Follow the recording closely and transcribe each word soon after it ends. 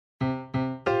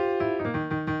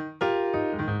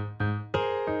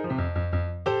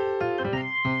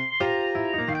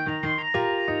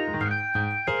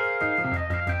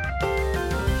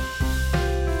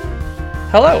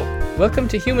Hello, welcome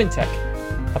to Human Tech,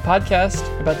 a podcast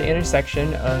about the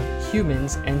intersection of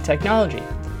humans and technology.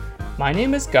 My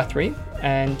name is Guthrie,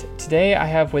 and today I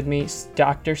have with me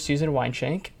Dr. Susan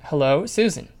Weinshank. Hello,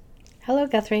 Susan. Hello,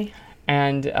 Guthrie.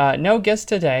 And no guest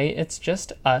today, it's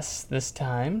just us this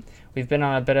time. We've been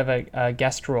on a bit of a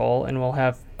guest role, and we'll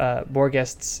have more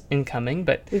guests incoming,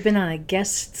 but... We've been on a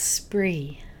guest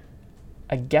spree.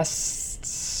 A guest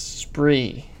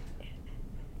spree.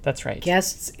 That's right.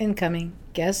 Guests incoming.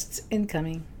 Guests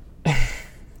incoming.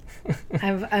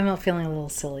 I'm feeling a little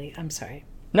silly. I'm sorry.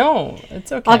 No,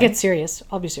 it's okay. I'll get serious.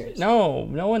 I'll be serious. No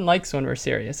one likes when we're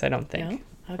serious, I don't think.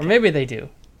 No? Okay. Or maybe they do.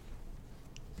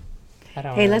 I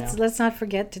don't Hey, really know. let's not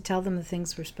forget to tell them the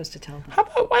things we're supposed to tell them. How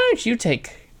about, why don't you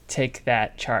take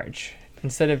that charge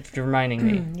instead of reminding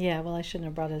me? Yeah, well, I shouldn't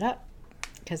have brought it up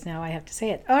because now I have to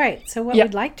say it. All right, so what Yeah.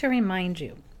 we'd like to remind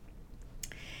you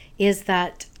is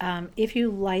that if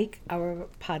you like our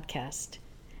podcast,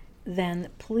 then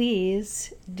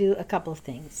please do a couple of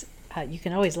things. You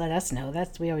can always let us know.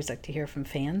 We always like to hear from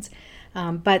fans.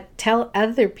 But tell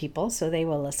other people so they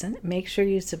will listen. Make sure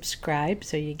you subscribe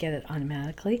so you get it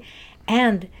automatically.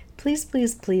 And please,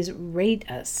 please, please rate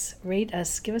us. Rate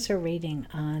us. Give us a rating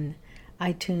on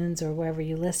iTunes or wherever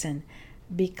you listen,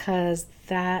 because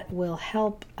that will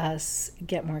help us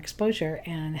get more exposure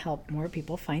and help more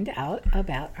people find out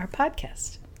about our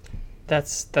podcast.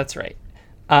 That's right.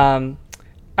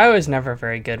 I was never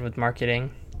very good with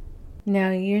marketing.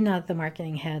 No, you're not the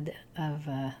marketing head of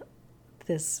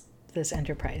this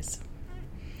enterprise.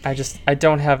 I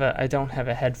don't have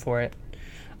a head for it.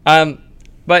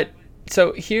 But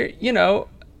so here,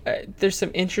 there's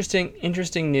some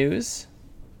interesting news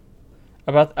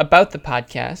about the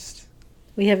podcast.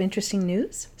 We have interesting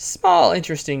news? Small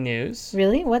interesting news.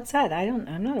 Really? What's that?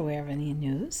 I'm not aware of any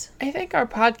news. I think our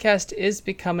podcast is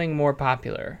becoming more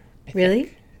popular. I Really?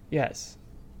 think. Yes.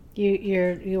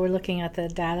 You were looking at the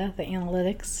data, the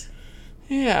analytics?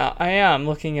 Yeah, I am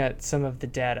looking at some of the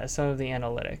data, some of the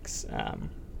analytics.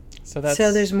 So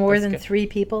there's more than good. 3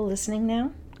 people listening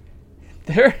now?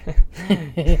 There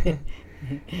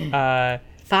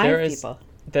 5 people.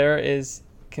 There is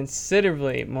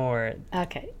considerably more.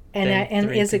 Okay. than And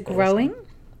 3 is it people growing? listening.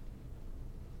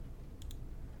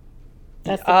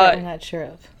 That's the part I'm not sure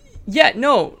of. Yeah,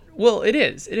 no. Well, it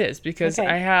is because Okay.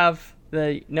 I have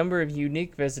the number of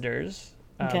unique visitors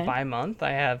Okay. by month.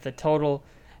 I have the total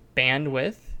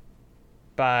bandwidth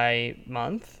by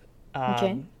month.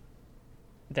 Okay.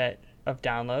 That of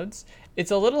downloads.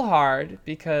 It's a little hard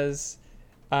because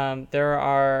there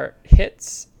are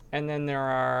hits and then there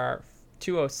are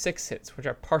 206 hits, which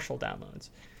are partial downloads.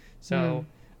 So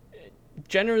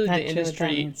generally Not the sure what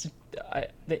that industry, means.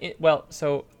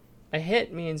 so a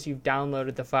hit means you've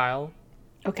downloaded the file.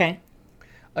 Okay.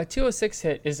 A 206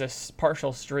 hit is a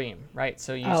partial stream, right?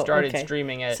 So you Oh, started okay.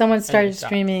 streaming it. Someone and you started stopped.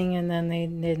 streaming and then they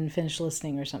didn't finish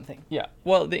listening or something. Yeah.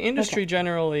 Well, the industry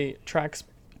generally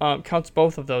counts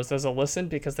both of those as a listen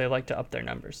because they like to up their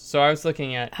numbers. So I was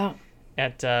looking at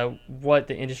what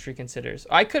the industry considers.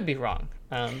 I could be wrong.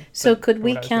 So but could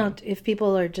we what I was count if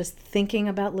people are just thinking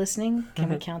about listening? Can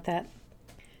we count that?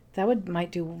 That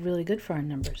might do really good for our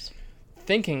numbers.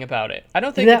 thinking about it. I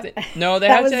don't think That- they have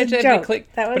that was to a actually have joke. to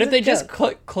click. That was But if a they just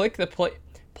joke. click the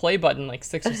play button like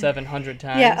 600 or 700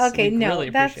 times, Yeah, okay, we'd no, really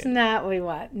that's appreciate it. not what we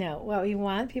want. No, what we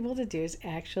want people to do is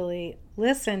actually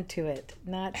listen to it,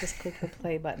 not just click the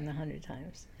play button 100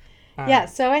 times. Yeah,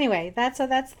 so anyway, that's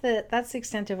the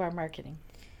extent of our marketing.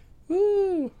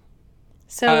 Woo.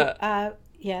 So,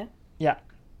 yeah, Yeah.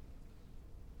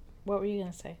 what were you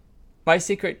going to say? My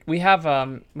secret, we have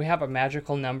a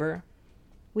magical number.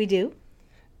 We do?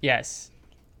 Yes.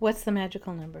 What's the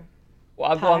magical number?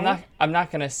 Well, Pi? I'm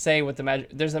not gonna say what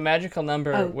there's a magical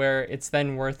number Oh. where it's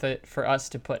then worth it for us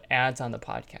to put ads on the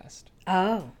podcast.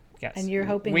 Oh. Yes. And you're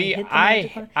hoping we hit the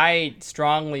magical number? I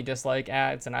strongly dislike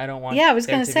ads, and I don't want. Yeah, I was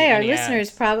going going to say, be our any listeners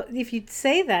ads. probably, if you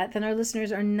say that, then our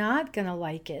listeners are not going to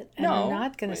like it. And No, they're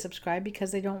not going to wait. subscribe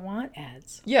because they don't want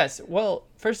ads. Yes. Well,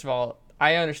 first of all,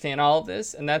 I understand all of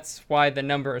this, and that's why the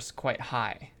number is quite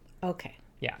high. Okay.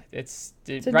 Yeah, it's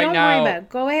So right don't now. worry about it.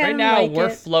 Go ahead Right and now, like we're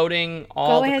it. floating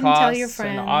all Go the ahead and tell costs your and the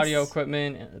friends. audio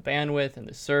equipment and the bandwidth and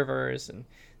the servers and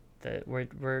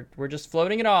we're just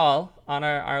floating it all on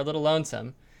our little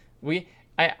lonesome. What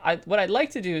I'd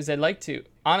like to do is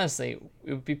honestly,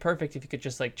 it would be perfect if you could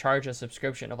just like charge a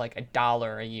subscription of like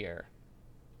 $1 a year,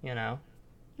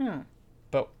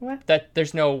 But What?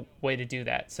 there's no way to do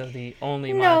that. So the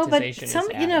only No, but monetization is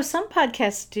ads. some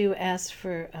podcasts do ask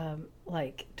for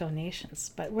like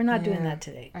donations, but we're not doing that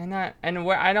today. I'm not, and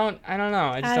I don't know.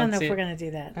 I just I don't know see if we're it. going to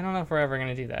do that. I don't know if we're ever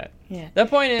gonna do that. Yeah. The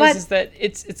point But- is that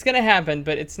it's gonna happen,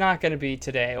 but it's not gonna be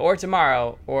today or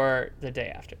tomorrow or the day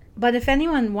after. But if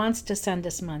anyone wants to send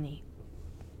us money,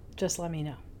 just let me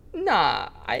know. Nah,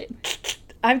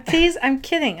 I'm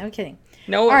kidding.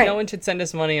 no All right. no one should send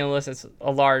us money unless it's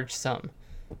a large sum.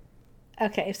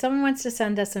 Okay, if someone wants to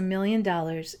send us $1 million,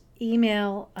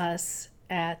 email us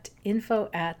at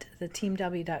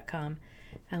info@theteamw.com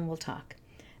and we'll talk.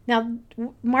 Now,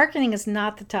 marketing is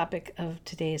not the topic of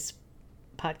today's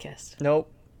podcast. Nope,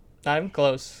 not even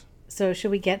close. So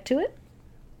should we get to it?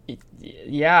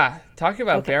 Yeah, talking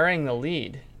about Okay. burying the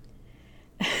lead.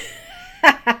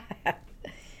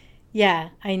 Yeah,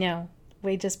 I know.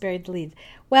 We just buried the lead.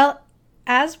 Well,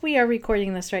 as we are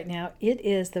recording this right now, it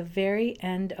is the very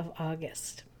end of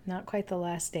August. Not quite the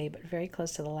last day, but very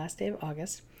close to the last day of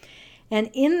August. And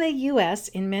in the U.S.,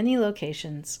 in many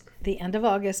locations, the end of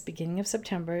August, beginning of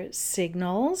September,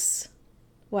 signals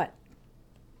what?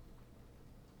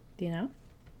 Do you know?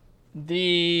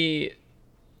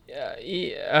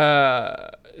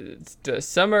 It's the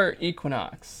summer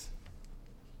equinox.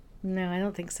 No, I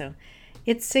don't think so.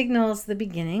 It signals the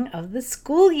beginning of the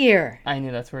school year. I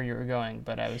knew that's where you were going,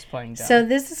 but I was playing dumb. So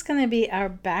this is going to be our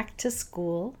back to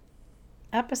school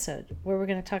episode where we're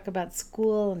going to talk about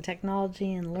school and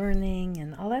technology and learning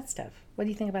and all that stuff. What do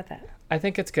you think about that? I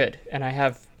think it's good, and I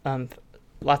have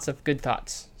lots of good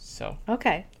thoughts. So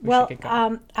Okay. We Well, should get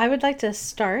going. I would like to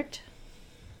start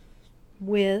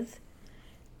with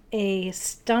a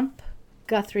Stump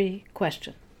Guthrie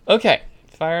question. okay,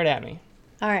 fire it at me.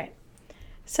 All right.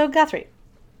 So, Guthrie,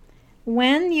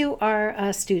 when you are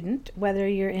a student, whether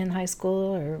you're in high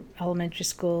school or elementary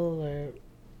school or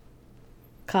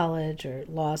college or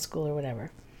law school or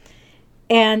whatever,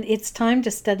 and it's time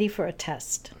to study for a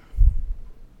test,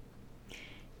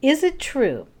 is it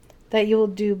true that you will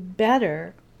do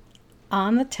better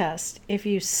on the test if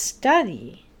you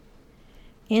study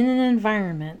in an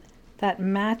environment that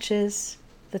matches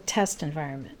the test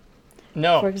environment?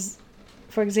 No.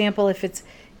 For example, if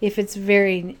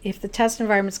the test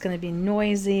environment's going to be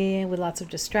noisy with lots of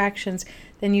distractions,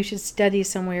 then you should study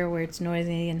somewhere where it's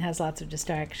noisy and has lots of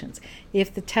distractions.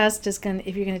 If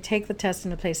you're going to take the test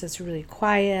in a place that's really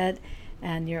quiet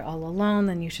and you're all alone,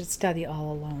 then you should study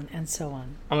all alone, and so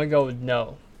on. I'm gonna go with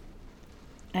no.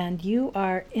 And you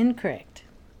are incorrect.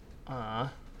 Uh,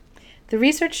 The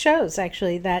research shows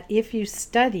actually that if you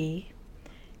study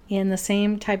in the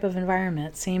same type of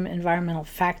environment, same environmental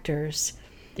factors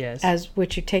yes. as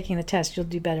which you're taking the test, you'll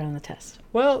do better on the test.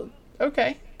 Well,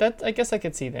 okay. I guess I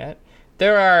could see that.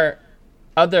 There are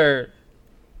other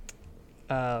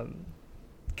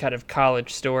kind of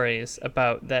college stories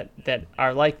about that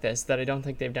are like this that I don't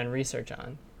think they've done research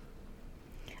on.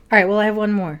 All right, well, I have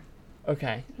one more.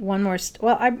 Okay. One more.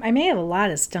 I may have a lot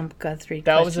of Stump Guthrie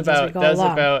That was questions as we about go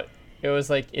along. it was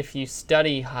like if you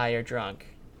study high or drunk,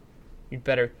 you'd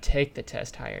better take the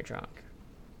test high or drunk.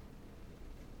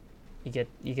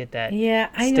 You get that Yeah,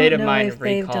 I state don't of know mind if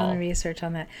they've recall. done research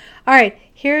on that. All right,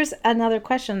 here's another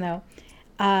question though.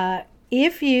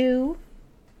 If you,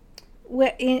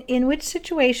 in which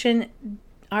situation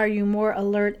are you more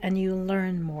alert and you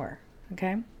learn more?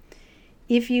 Okay.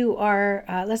 If you are,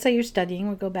 let's say you're studying,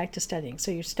 we'll go back to studying.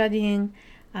 So you're studying,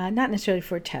 not necessarily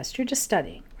for a test, you're just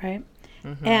studying, right?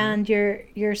 Mm-hmm. And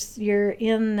you're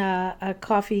in a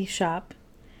coffee shop,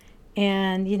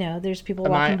 and there's people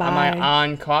walking by. Am I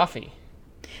on coffee?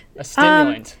 A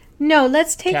stimulant. No,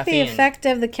 let's take Caffeine. the effect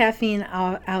of the caffeine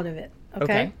out of it.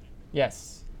 Okay.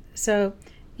 Yes. So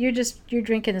you're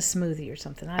drinking a smoothie or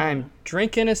something. I don't I'm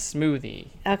drinking a smoothie.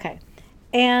 know. Okay,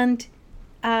 and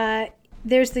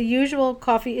there's the usual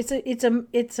coffee. It's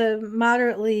a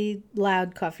moderately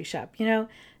loud coffee shop. You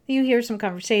hear some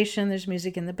conversation. There's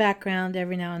music in the background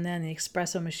every now and then. The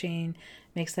espresso machine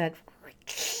makes that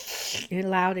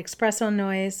loud espresso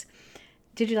noise.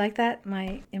 Did you like that?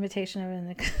 My imitation of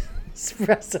an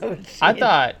espresso machine.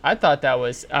 I thought that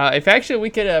was if actually we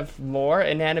could have more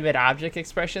inanimate object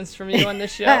expressions from you on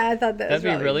this show. I thought that that'd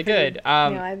was be really pretty- good.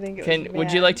 I think it was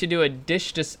Would you bad. like to do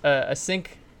a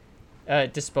sink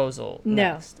disposal?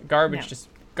 No. Next? Garbage No.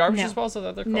 garbage No. disposal.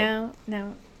 That they're called.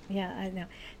 No. Yeah, I know.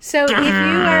 So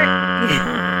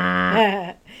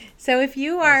if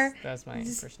you are, That's my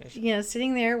just, impersonation.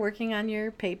 sitting there working on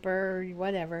your paper or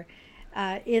whatever,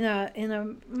 in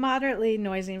a moderately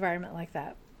noisy environment like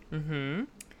that, Mm-hmm.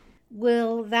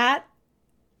 will that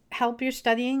help your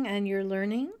studying and your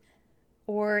learning,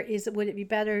 or would it be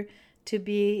better to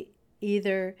be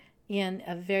either in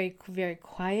a very, very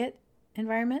quiet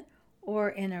environment or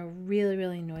in a really,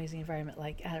 really noisy environment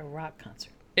like at a rock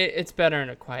concert? It's better in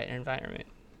a quiet environment.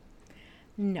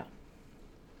 No.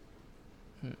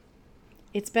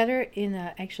 It's better in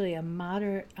actually a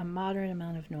moderate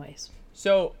amount of noise.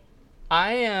 So,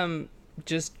 I am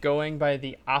just going by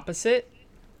the opposite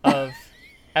of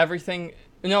everything.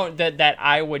 No, that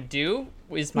I would do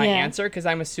is my answer, because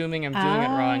I'm assuming I'm doing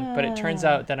it wrong, but it turns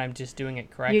out that I'm just doing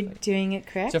it correctly. You're doing it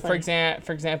correctly. So for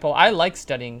example, I like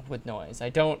studying with noise. I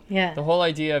don't. Yeah. The whole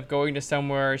idea of going to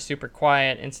somewhere super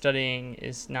quiet and studying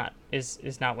is not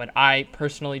what I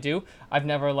personally do. I've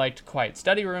never liked quiet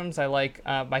study rooms. I like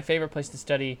my favorite place to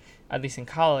study, at least in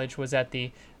college, was at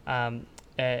the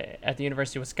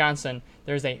University of Wisconsin.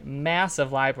 There's a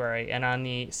massive library, and on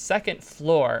the second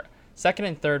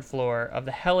and third floor of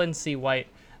the Helen C. White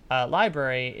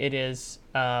library, it is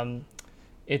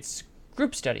it's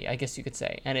group study, I guess you could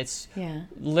say, and it's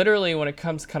literally, when it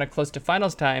comes kind of close to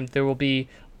finals time, it'll be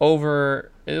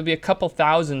a couple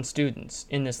thousand students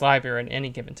in this library at any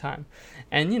given time,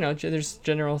 and there's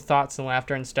general thoughts and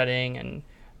laughter and studying, and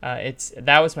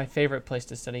that was my favorite place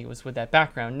to study, was with that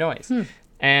background noise.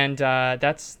 And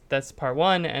that's part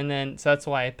one, and then so that's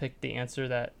why I picked the answer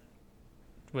that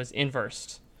was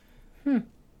inversed. All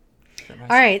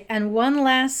right, and one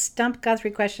last Stump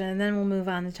Guthrie question, and then we'll move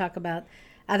on to talk about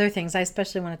other things. I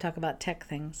especially want to talk about tech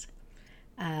things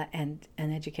and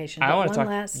education. I want to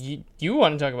talk. You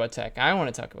want to talk about tech. I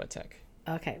want to talk about tech.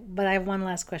 Okay, but I have one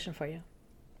last question for you.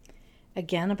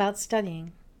 Again, about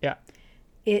studying. Yeah.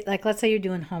 Let's say you're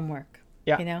doing homework.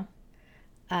 Yeah.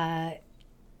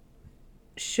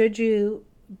 Should you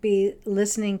be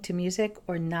listening to music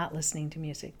or not listening to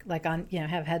music? Like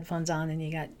have headphones on and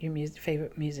you got your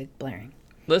favorite music blaring.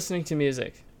 Listening to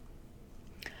music.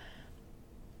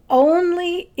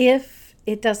 Only if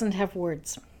it doesn't have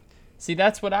words. See,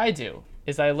 that's what I do,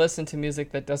 is I listen to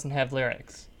music that doesn't have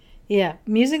lyrics. Yeah,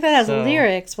 music that has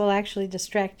lyrics will actually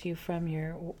distract you from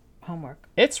your homework.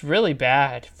 It's really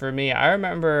bad for me. I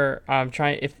remember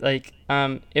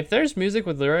if there's music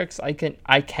with lyrics, I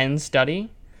can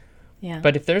study. Yeah.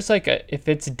 But if there's if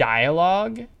it's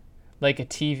dialogue, like a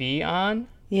TV on,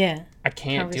 I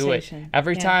can't do it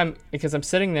every time, because I'm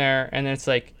sitting there and it's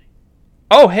like,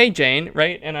 oh, hey Jane,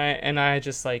 right? And I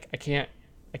just I can't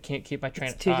keep my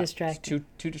train of thought. Too distracting. It's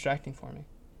too distracting for me.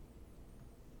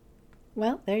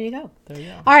 Well, there you go. There you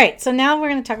go. All right, so now we're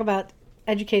going to talk about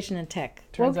education and tech.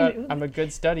 Turns out I'm a good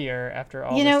studier after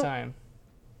all this time.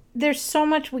 There's so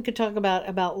much we could talk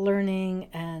about learning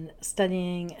and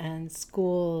studying and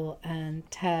school and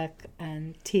tech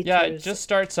and teachers. Yeah, just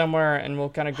start somewhere and we'll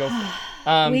kind of go.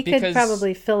 We could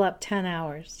probably fill up 10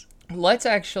 hours. Let's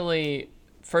actually,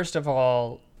 first of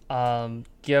all,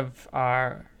 give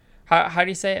our, how do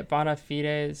you say it? Bona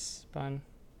fides? Oh,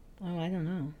 I don't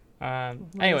know.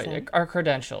 Anyway, our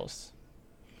credentials.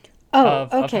 Oh,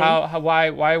 okay. Of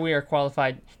why we are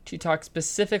qualified to talk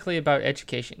specifically about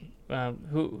education.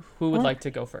 Who would like to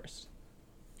go first?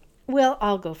 Well,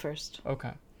 I'll go first.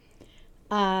 Okay.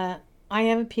 I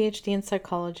have a PhD in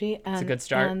psychology, and it's a good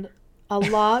start. And a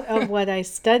lot of what I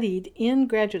studied in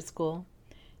graduate school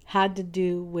had to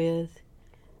do with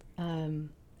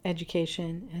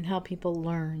education and how people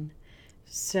learn,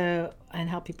 and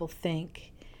how people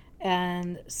think,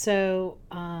 and so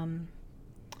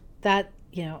that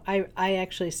I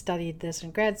actually studied this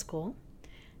in grad school,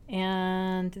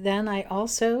 and then I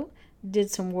also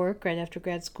did some work right after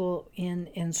grad school in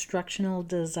instructional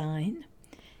design,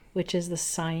 which is the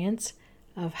science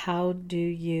of how do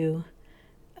you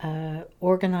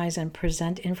organize and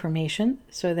present information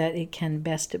so that it can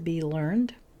best be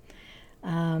learned.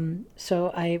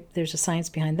 So there's a science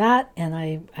behind that, and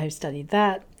I studied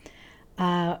that.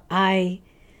 I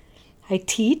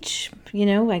teach.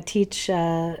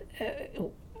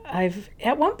 I've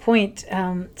at one point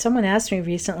someone asked me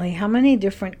recently, how many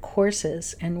different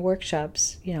courses and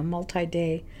workshops,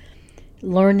 multi-day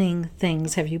learning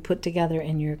things have you put together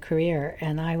in your career?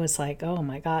 And I was like, oh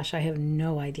my gosh, I have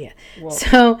no idea. Well,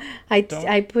 so I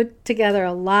put together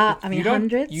a lot.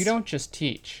 Hundreds. You don't just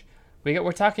teach.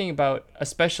 We're talking about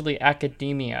especially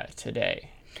academia today.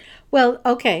 Well,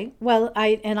 okay. Well,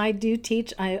 I do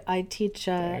teach. I teach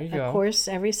a course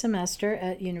every semester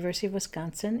at University of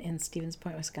Wisconsin in Stevens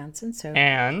Point, Wisconsin. So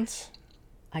and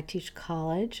I teach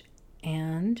college.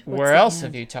 And where else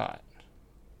have you taught?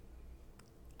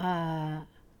 I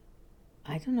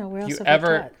don't know where else have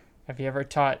I taught. Have you ever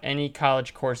taught any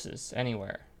college courses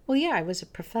anywhere? Well, yeah, I was a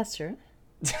professor.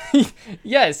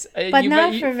 Yes, but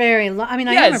not for very long.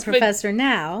 I am a professor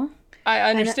now.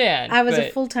 I understand. I was a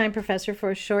full-time professor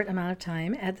for a short amount of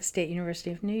time at the State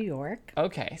University of New York.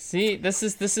 Okay. See, this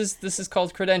is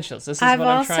called credentials. This is what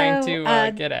I'm trying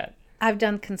to get at. I've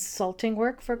done consulting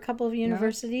work for a couple of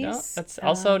universities. No, that's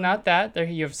also not that. There,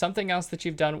 you have something else that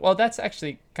you've done. Well, that's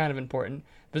actually kind of important.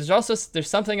 But there's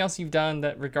something else you've done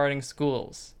that regarding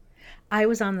schools. I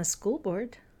was on the school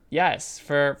board. Yes,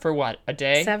 for what? A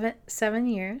day? 7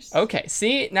 years. Okay.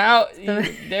 See, now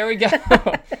there we go.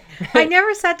 I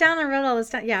never sat down and wrote all this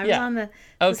down. Yeah, I was Yeah. on the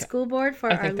Okay. school board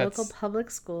for I our think local that's- public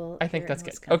school. I think here that's in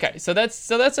good. Wisconsin. Okay, so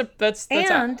that's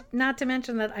And not to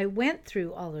mention that I went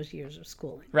through all those years of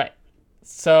schooling. right. Oh,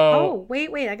 So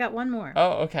wait, I got one more.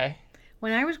 okay.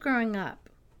 When I was growing up,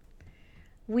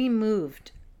 we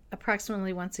moved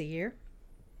approximately once a year.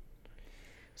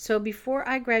 So before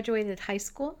I graduated high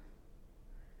school,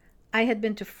 I had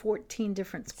been to 14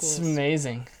 different It's schools.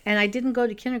 amazing. And I didn't go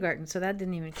to kindergarten, so that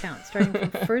didn't even count. Starting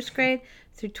from first grade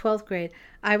through 12th grade,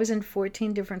 I was in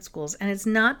 14 different schools. And it's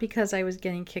not because I was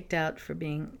getting kicked out for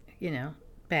being,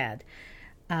 bad.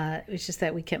 It was just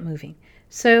that we kept moving.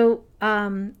 So,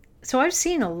 so I've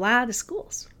seen a lot of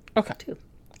schools Okay. too.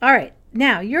 All right.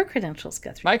 Now, your credentials,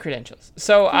 Guthrie. My credentials.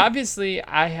 So obviously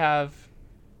I have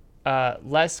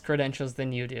less credentials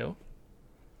than you do.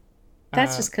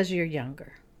 That's just because you're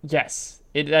younger. Yes,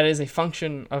 that is a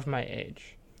function of my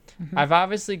age. I've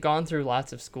obviously gone through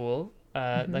lots of school.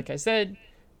 Like I said,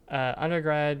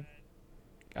 undergrad,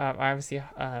 obviously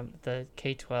the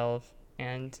K-12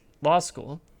 and law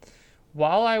school.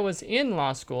 While I was in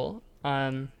law school,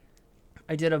 I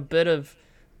did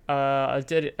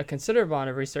a considerable amount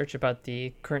of research about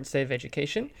the current state of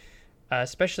education,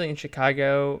 especially in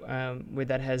Chicago, where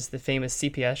that has the famous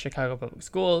CPS, Chicago Public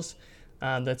Schools.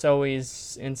 That's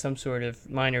always in some sort of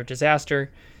minor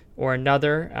disaster or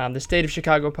another. The state of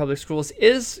Chicago Public Schools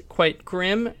is quite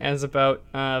grim, as about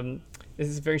this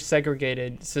is a very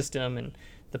segregated system, and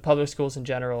the public schools in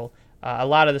general. A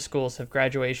lot of the schools have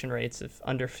graduation rates of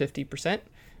under 50%.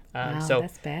 Wow, So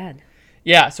that's bad.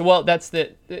 yeah, so well,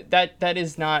 that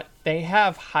is not. They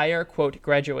have higher quote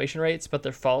graduation rates, but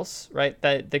they're false, right?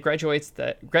 The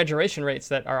graduation rates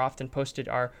that are often posted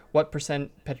are what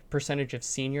percentage of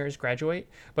seniors graduate,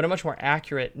 but a much more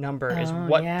accurate number is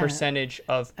what percentage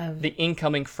of the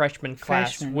incoming freshman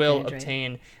class freshmen will graduate.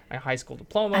 obtain a high school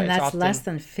diploma. And It's that's often, less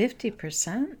than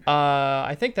 50%?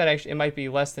 I think that actually it might be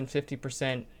less than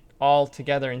 50%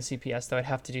 altogether in CPS, though I'd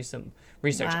have to do some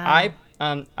research. Wow.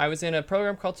 I was in a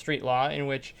program called Street Law, in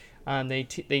which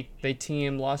they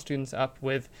team law students up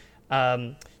with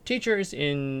teachers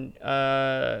in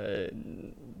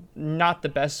not the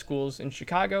best schools in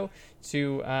Chicago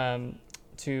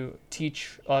to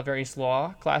teach various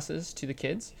law classes to the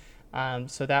kids.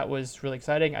 So that was really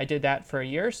exciting. I did that for a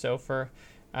year, so for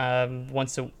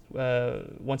once or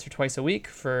twice a week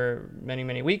for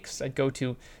many weeks. I'd go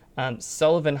to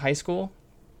Sullivan High School,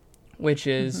 which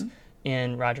is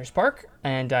in Rogers Park,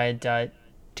 and I'd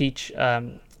teach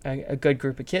a good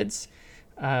group of kids,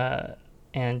 about.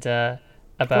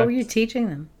 What were you teaching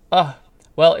them?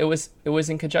 Well, it was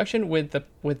in conjunction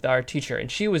with our teacher,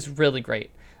 and she was really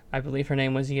great. I believe her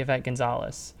name was Yvette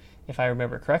Gonzalez, if I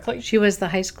remember correctly. She was the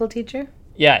high school teacher?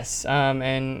 Yes,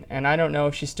 and I don't know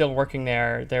if she's still working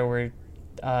there. There were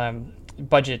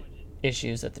budget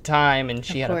issues at the time, and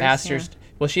she had a master's. Yeah.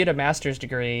 Well, she had a master's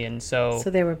degree, and so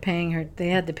they were paying her. They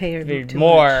had to pay her too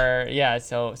more. much. Yeah,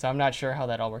 so I'm not sure how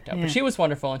that all worked out. Yeah. But she was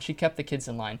wonderful, and she kept the kids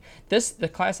in line. The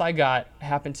class I got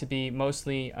happened to be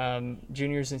mostly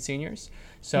juniors and seniors,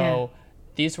 so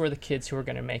these were the kids who were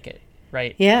going to make it,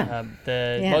 right? Yeah.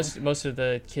 Most of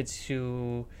the kids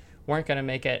who weren't going to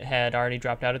make it had already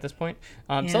dropped out at this point.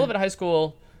 Yeah. Sullivan High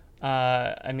School,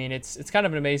 I mean, it's kind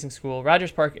of an amazing school.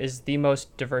 Rogers Park is the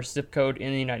most diverse zip code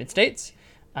in the United States.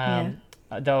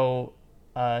 Though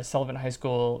Sullivan High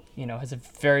School, has a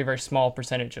very, very small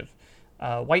percentage of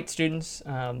white students,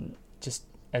 just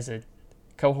as a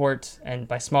cohort, and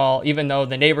by small, even though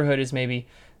the neighborhood is maybe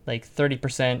like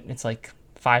 30%, it's like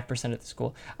 5% of the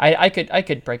school. I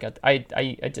could break out. I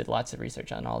did lots of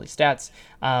research on all these stats.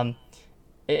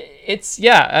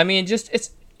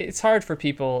 It's hard for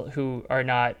people who are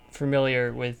not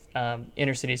familiar with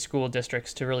inner city school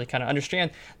districts to really kind of understand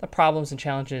the problems and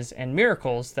challenges and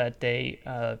miracles that they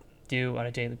do on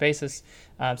a daily basis.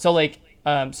 So like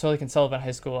in Sullivan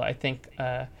High School, I think, if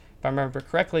I remember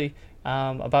correctly,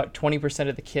 about 20%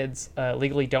 of the kids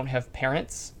legally don't have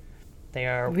parents. They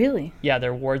are Really? Yeah,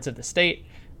 they're wards of the state.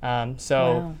 Wow. It's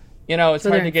So hard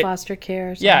they're to in get foster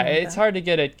care or something yeah, like it's that? hard to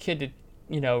get a kid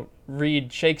to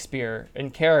read Shakespeare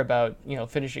and care about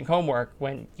finishing homework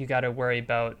when you got to worry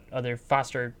about other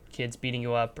foster kids beating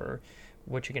you up or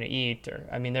what you're going to eat, or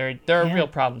I mean there are real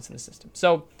problems in the system.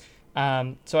 So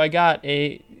I got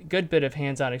a good bit of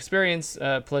hands-on experience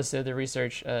plus the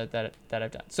research that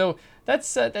I've done. So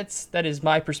that is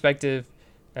my perspective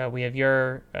We have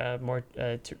your more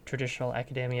traditional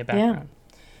academia background.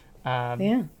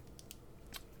 Yeah.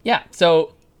 Yeah.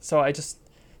 So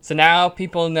now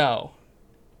people know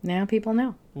Now people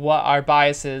know. what our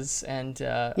biases and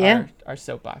Yeah. our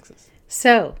soapboxes.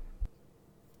 So,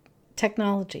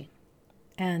 technology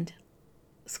and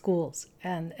schools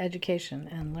and education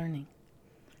and learning.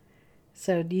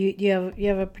 So, do you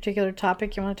have a particular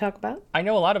topic you want to talk about? I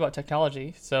know a lot about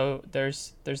technology, so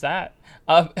there's that.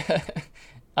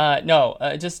 No,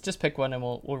 just pick one and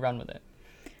we'll run with it.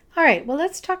 All right. Well,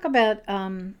 let's talk about.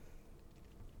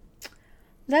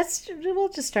 We'll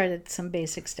just start at some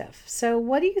basic stuff. So,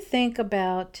 what do you think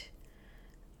about?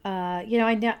 I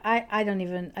don't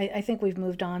even. I think we've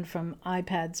moved on from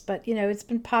iPads, but it's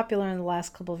been popular in the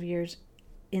last couple of years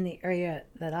in the area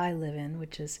that I live in,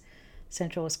 which is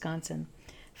central Wisconsin.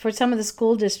 For some of the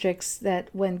school districts, that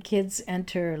when kids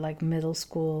enter like middle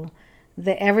school,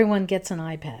 everyone gets an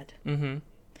iPad. Mm-hmm.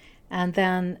 And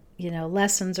then,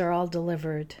 lessons are all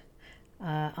delivered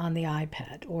on the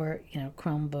iPad or,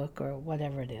 Chromebook or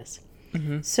whatever it is.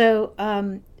 Mm-hmm. So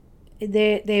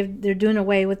they're doing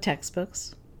away with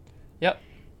textbooks. Yep.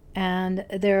 And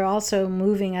they're also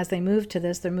moving, as they move to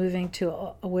this, they're moving to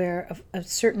where a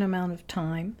certain amount of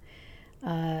time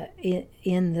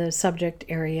in the subject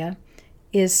area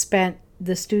is spent,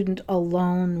 the student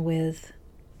alone with,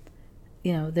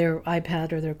 their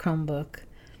iPad or their Chromebook.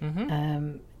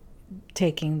 Mm-hmm.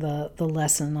 Taking the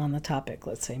lesson on the topic,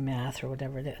 let's say math or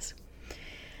whatever it is,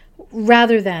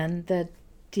 rather than the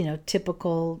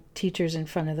typical teachers in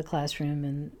front of the classroom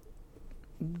and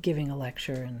giving a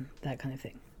lecture and that kind of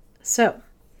thing. So,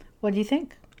 what do you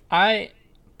think? I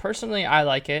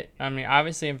like it. I mean,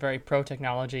 obviously, I'm very pro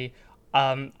technology.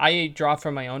 I draw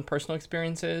from my own personal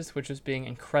experiences, which was being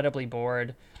incredibly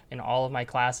bored in all of my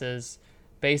classes,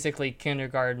 basically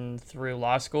kindergarten through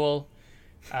law school.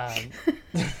 Most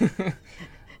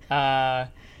of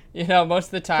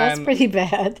the time That's pretty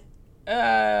bad.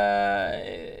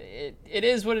 It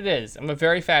is what it is. I'm a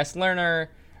very fast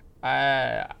learner.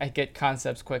 I get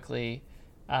concepts quickly.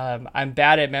 I'm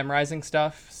bad at memorizing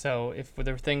stuff, so if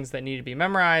there were things that need to be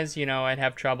memorized, I'd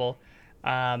have trouble.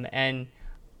 Law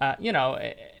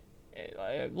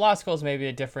school is maybe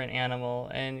a different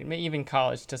animal, and even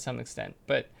college to some extent.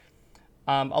 But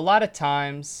a lot of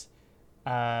times,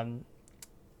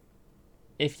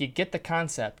 if you get the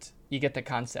concept, you get the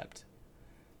concept.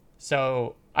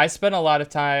 So I spent a lot of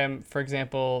time, for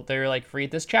example, they were like, read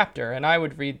this chapter. And I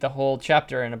would read the whole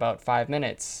chapter in about 5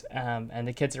 minutes. And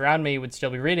the kids around me would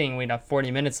still be reading. We'd have 40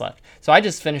 minutes left. So I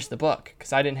just finished the book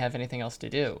because I didn't have anything else to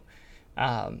do.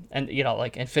 Reading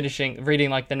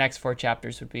like the next 4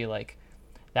 chapters would be like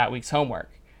that week's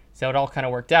homework. So it all kind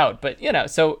of worked out. But,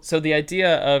 so the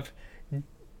idea of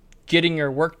getting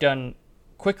your work done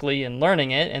quickly and learning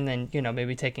it, and then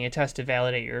maybe taking a test to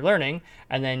validate your learning,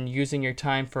 and then using your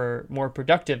time for more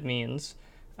productive means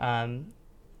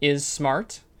is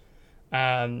smart.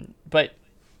 But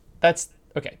that's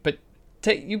okay. But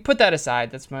you put that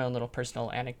aside. That's my own little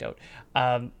personal anecdote.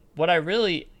 What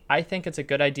I think it's a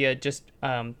good idea, just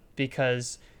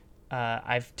because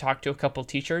I've talked to a couple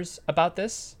teachers about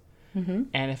this, Mm-hmm.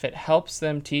 and if it helps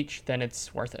them teach, then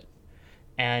it's worth it.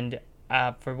 And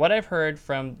for what I've heard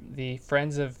from the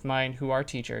friends of mine who are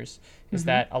teachers, is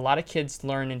that a lot of kids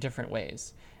learn in different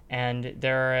ways. And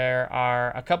there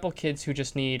are a couple kids who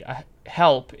just need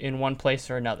help in one place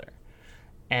or another.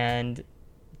 And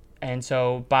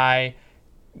so by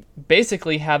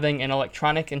basically having an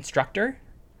electronic instructor,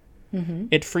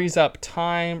 it frees up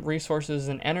time, resources,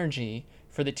 and energy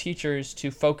for the teachers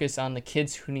to focus on the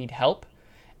kids who need help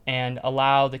and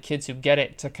allow the kids who get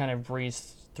it to kind of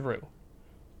breeze through.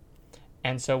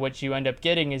 And so what you end up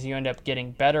getting is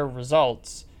better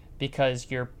results because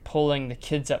you're pulling the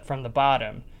kids up from the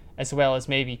bottom, as well as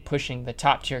maybe pushing the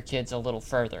top tier kids a little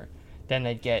further than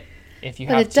they'd get if you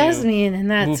have to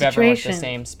move everyone at the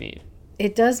same speed.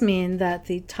 It does mean that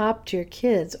the top tier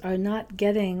kids are not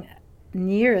getting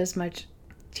near as much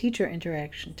teacher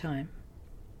interaction time.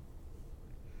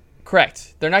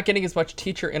 Correct. They're not getting as much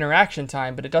teacher interaction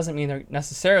time, but it doesn't mean they're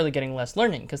necessarily getting less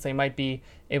learning, because they might be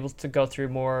able to go through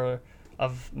more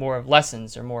of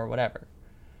lessons or more whatever.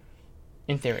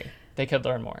 In theory, they could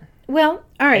learn more. Well,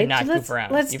 all right. And not goof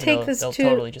around. Let's take this they'll to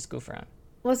totally just goof around.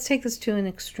 Let's take this to an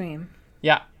extreme.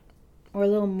 Yeah. Or a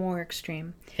little more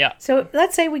extreme. Yeah. So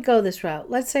let's say we go this route.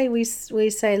 Let's say we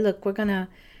say, look, we're gonna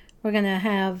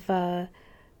have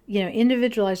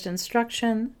individualized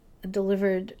instruction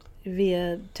delivered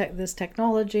via this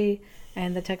technology,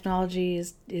 and the technology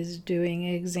is doing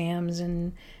exams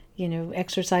and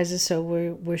exercises, so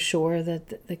we're sure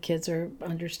that the kids are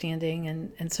understanding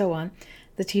and so on.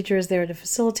 The teacher is there to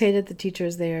facilitate it. The teacher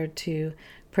is there to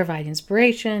provide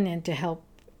inspiration and to help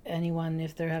anyone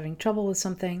if they're having trouble with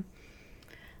something.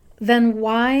 Then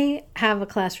why have a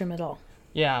classroom at all?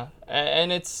 Yeah,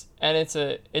 and it's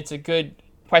a good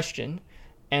question,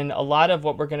 and a lot of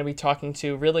what we're going to be talking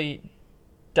to really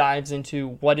dives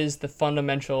into what is the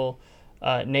fundamental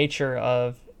nature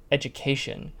of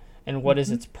education and what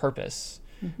is its purpose.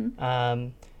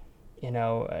 So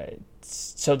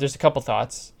there's a couple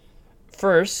thoughts.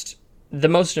 First, the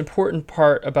most important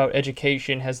part about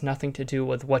education has nothing to do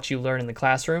with what you learn in the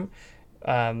classroom,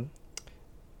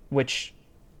 which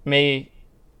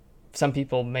some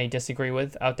people may disagree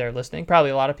with out there listening.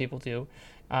 Probably a lot of people do.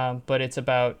 But it's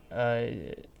about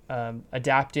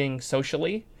adapting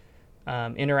socially,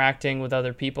 interacting with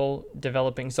other people,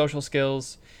 developing social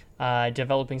skills,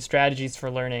 developing strategies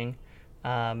for learning.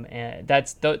 And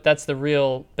that's the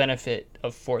real benefit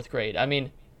of fourth grade. I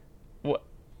mean,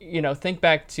 think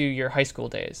back to your high school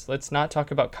days. Let's not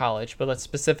talk about college, but let's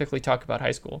specifically talk about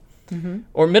high school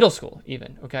or middle school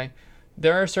even, okay?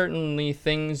 There are certainly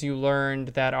things you learned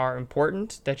that are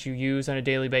important that you use on a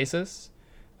daily basis.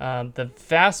 The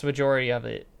vast majority of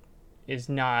it is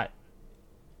not,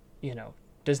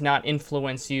 does not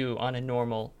influence you on a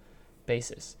normal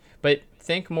basis. But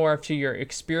think more to your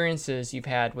experiences you've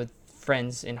had with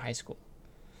friends in high school.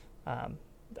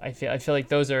 I feel like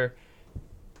those are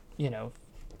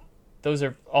very,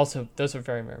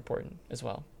 very important as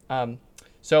well.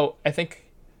 So I think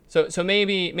so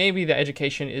maybe the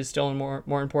education is still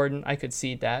more important. I could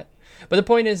see that. But the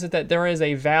point is that there is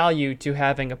a value to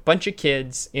having a bunch of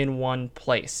kids in one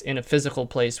place, in a physical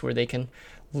place where they can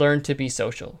learn to be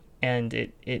social. And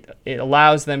it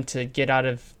allows them to get out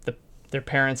of their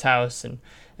parents' house, and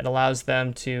it allows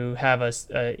them to have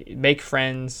make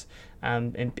friends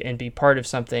and be part of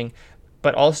something.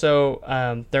 But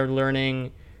also they're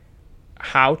learning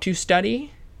how to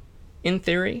study in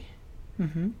theory,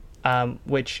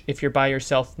 which if you're by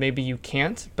yourself, maybe you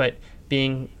can't, but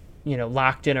being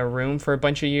locked in a room for a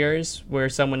bunch of years where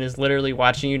someone is literally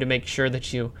watching you to make sure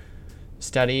that you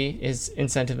study is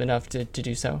incentive enough to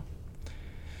do so.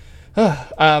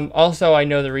 Also, I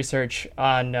know the research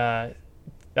on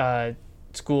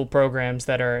school programs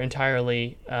that are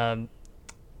entirely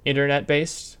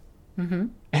internet-based,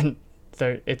 and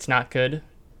it's not good.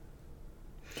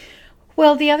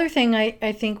 Well, the other thing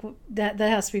I think that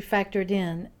has to be factored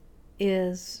in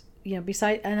is,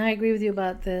 and I agree with you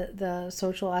about the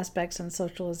social aspects and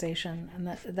socialization, and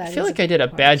that I feel like I did a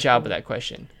bad job of that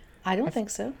question. I don't think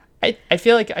so. I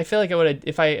feel like I would have,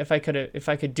 if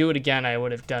I could do it again, I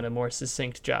would have done a more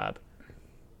succinct job.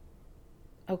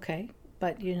 Okay,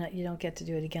 but you don't get to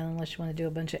do it again unless you want to do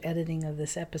a bunch of editing of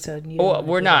this episode. And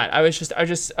we're not. I was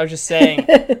just saying.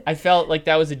 I felt like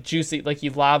that was a juicy, like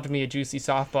you lobbed me a juicy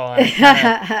softball.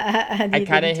 And I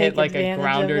kind of hit like a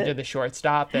grounder to the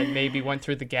shortstop that maybe went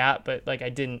through the gap, but like I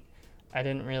didn't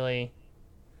really.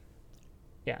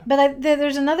 Yeah. But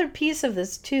there's another piece of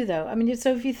this too, though. I mean,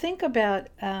 so if you think about,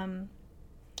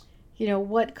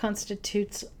 what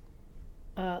constitutes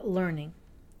learning,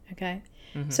 okay?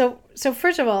 So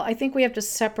first of all, I think we have to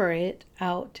separate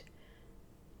out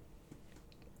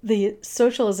the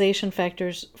socialization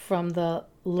factors from the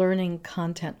learning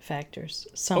content factors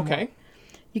somewhat. Okay.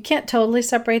 You can't totally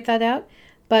separate that out,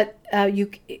 but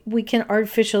we can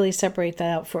artificially separate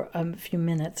that out for a few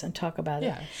minutes and talk about it.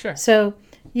 Yeah, sure. So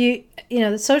the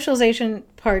socialization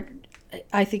part,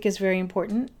 I think, is very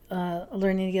important.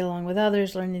 Learning to get along with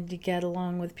others, learning to get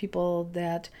along with people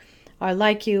that are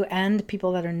like you and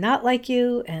people that are not like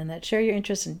you and that share your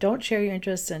interests and don't share your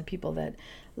interests, and people that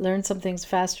learn some things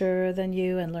faster than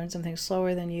you and learn some things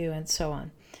slower than you, and so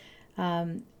on.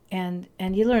 And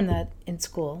you learn that in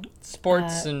school.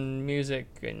 Sports and music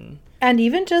and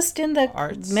even just in the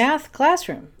arts. Math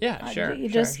classroom. Yeah, sure.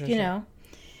 Sure.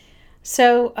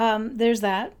 So there's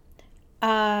that.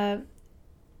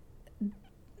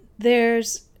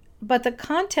 But the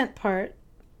content part,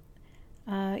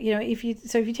 if you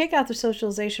take out the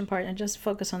socialization part and just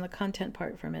focus on the content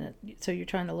part for a minute, so you're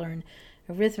trying to learn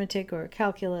arithmetic or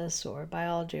calculus or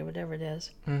biology or whatever it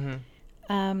is,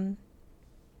 there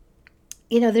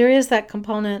is that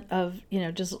component of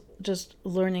just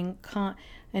learning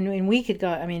and we could go.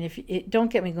 I mean,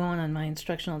 don't get me going on my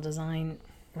instructional design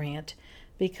rant,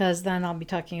 because then I'll be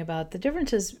talking about the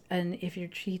differences, and if you're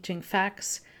teaching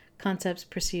facts, concepts,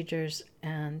 procedures,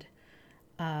 and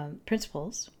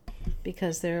principles,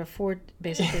 because there are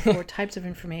basically four types of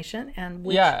information, and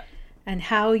and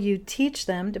how you teach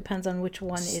them depends on which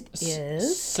one it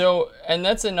is. So, and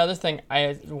that's another thing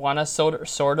I want to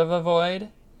sort of avoid.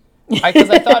 Because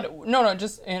I thought, no,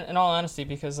 just in all honesty,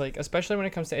 because like, especially when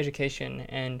it comes to education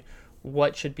and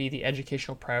what should be the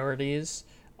educational priorities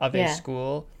of a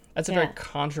school, that's a very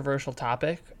controversial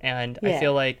topic. And I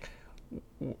feel like,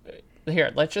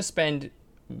 here, let's just spend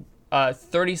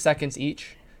 30 seconds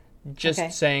each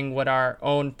just saying what our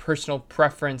own personal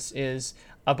preference is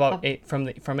about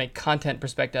from a content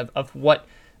perspective of what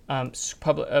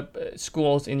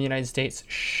schools in the United States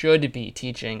should be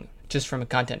teaching just from a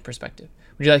content perspective.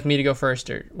 Would you like me to go first,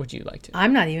 or would you like to?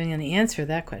 I'm not even going to answer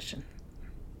that question.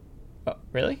 Oh,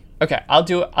 really? Okay, I'll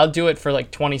do it for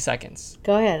like 20 seconds.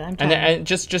 Go ahead. I'm tired. And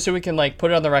just so we can like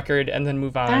put it on the record and then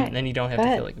move on, and then you don't have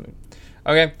to feel like moving.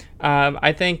 Okay.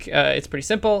 I think it's pretty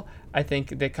simple. I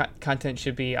think the content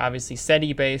should be obviously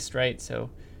SETI based, right? So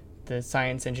the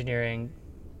science, engineering,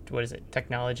 what is it?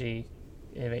 Technology,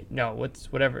 no,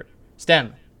 whatever.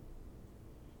 STEM.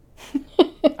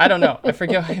 I don't know. I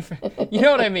forget. You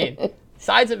know what I mean?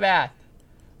 Science and math.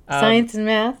 Science and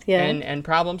math, yeah. And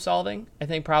problem solving. I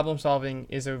think problem solving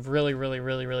is a really, really,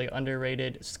 really, really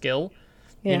underrated skill.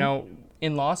 Yeah. You know,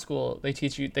 in law school, they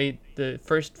teach you, the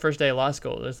first day of law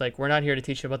school, it's like, we're not here to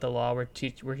teach you about the law.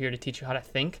 We're here to teach you how to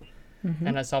think and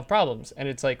how to solve problems. And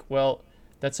it's like, well,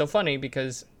 that's so funny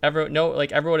because everyone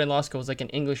in law school is like an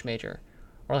English major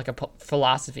or like a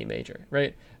philosophy major,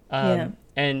 right? And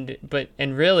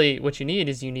really what you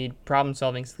need problem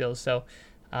solving skills. So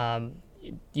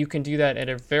you can do that at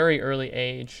a very early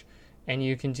age, and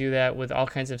you can do that with all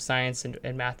kinds of science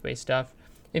and math-based stuff.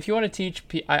 If you want to teach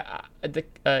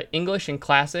English and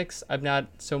classics, I'm not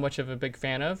so much of a big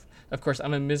fan of. Of course,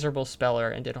 I'm a miserable speller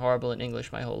and did horrible in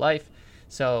English my whole life.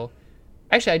 So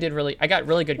actually, I got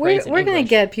really good grades in English. We're going to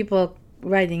get people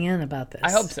writing in about this.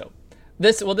 I hope so.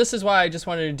 This is why I just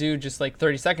wanted to do just like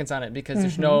 30 seconds on it, because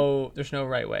there's no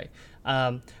right way.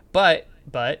 But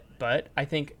I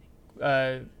think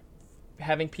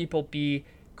having people be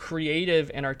creative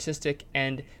and artistic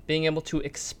and being able to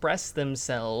express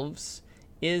themselves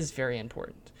is very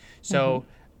important. So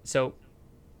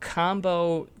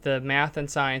combo the math and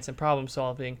science and problem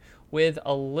solving with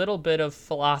a little bit of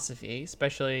philosophy,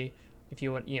 especially if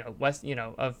you want,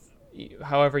 of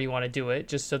however you want to do it,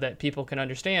 just so that people can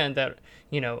understand that,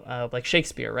 like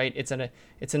Shakespeare, right? It's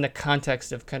in the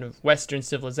context of kind of Western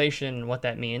civilization and what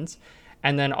that means.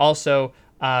 And then also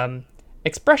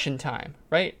expression time,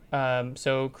 right?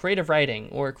 So creative writing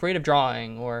or creative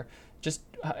drawing, or just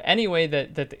any way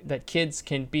that kids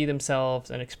can be themselves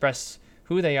and express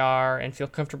who they are and feel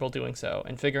comfortable doing so,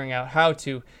 and figuring out how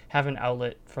to have an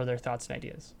outlet for their thoughts and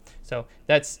ideas. So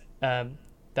that's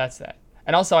that.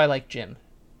 And also, I like gym.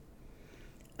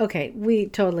 Okay, we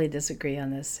totally disagree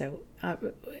on this. So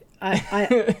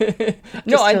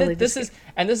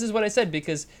this is what I said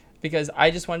because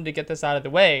I just wanted to get this out of the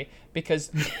way,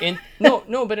 because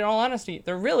but in all honesty,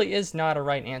 there really is not a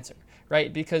right answer,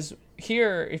 right? Because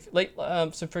here,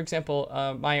 so for example,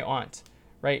 my aunt,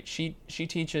 right? She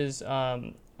teaches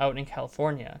out in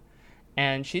California,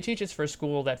 and she teaches for a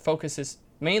school that focuses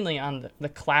mainly on the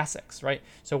classics, right?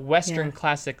 So Western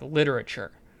classic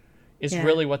literature is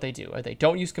really what they do. They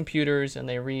don't use computers, and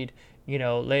they read,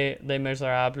 Les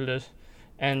Miserables,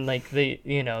 and like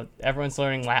everyone's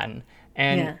learning Latin,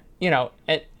 and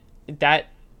that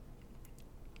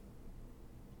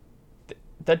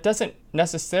doesn't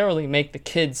necessarily make the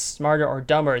kids smarter or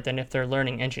dumber than if they're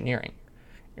learning engineering,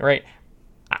 right?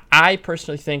 I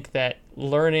personally think that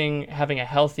having a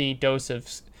healthy dose of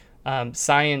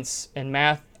science and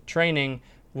math training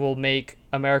will make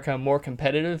America more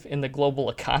competitive in the global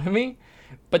economy,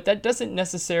 but that doesn't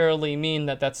necessarily mean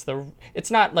that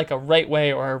it's not like a right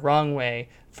way or a wrong way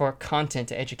for content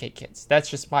to educate kids. That's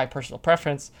just my personal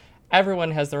preference.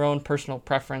 Everyone has their own personal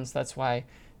preference. That's why,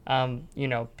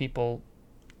 people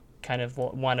kind of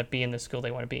want to be in the school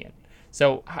they want to be in.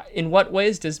 So in what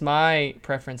ways does my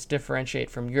preference differentiate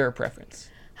from your preference?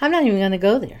 I'm not even going to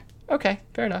go there. Okay,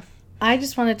 fair enough. I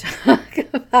just want to talk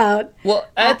about... Well,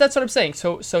 that's what I'm saying.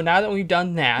 So now that we've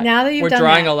done that, we're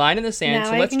drawing a line in the sand.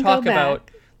 So let's talk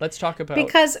about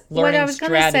because what I was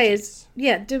going to say is,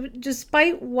 strategies.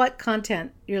 Despite what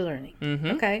content you're learning,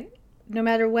 okay, no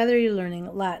matter whether you're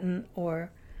learning Latin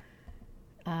or,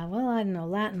 I don't know,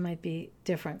 Latin might be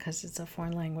different because it's a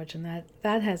foreign language, and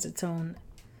that has its own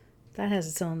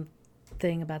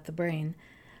thing about the brain.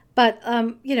 But,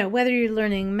 whether you're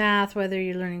learning math, whether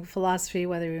you're learning philosophy,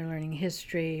 whether you're learning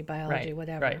history, biology,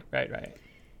 whatever. Right.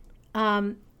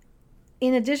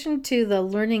 In addition to the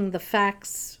learning the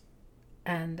facts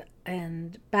and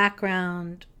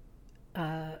background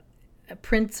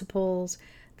principles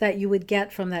that you would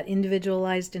get from that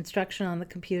individualized instruction on the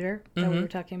computer that we were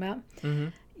talking about,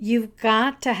 you've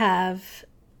got to have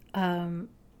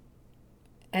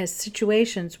as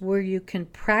situations where you can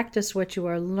practice what you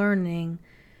are learning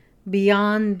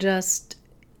beyond just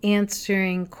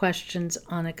answering questions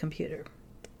on a computer.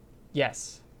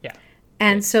 Yes. Yeah.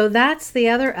 And so that's the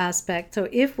other aspect. So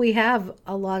if we have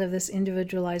a lot of this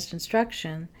individualized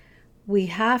instruction, we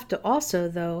have to also,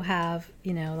 though, have,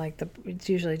 it's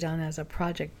usually done as a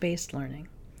project-based learning.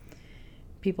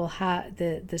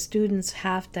 The students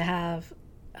have to have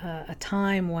a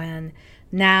time when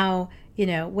now,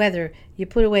 whether you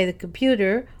put away the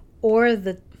computer or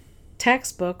the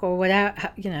textbook or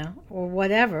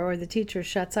whatever, or the teacher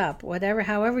shuts up,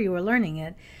 however you were learning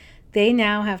it, they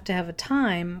now have to have a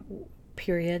time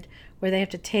period where they have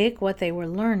to take what they were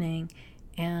learning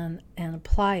and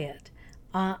apply it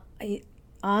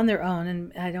on their own.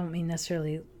 And I don't mean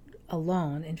necessarily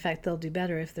alone. In fact, they'll do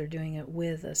better if they're doing it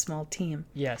with a small team.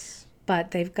 Yes.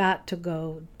 But they've got to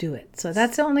go do it. So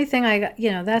that's the only thing I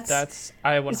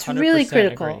 100% it's really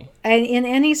critical. agree. And in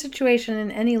any situation, in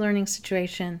any learning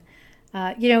situation,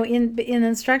 in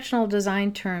instructional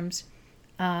design terms,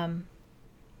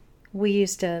 we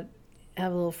used to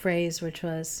have a little phrase which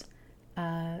was,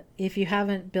 if you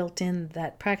haven't built in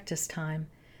that practice time,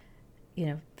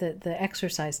 the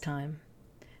exercise time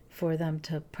for them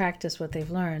to practice what they've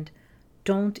learned,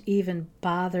 don't even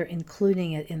bother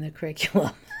including it in the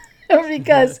curriculum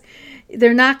because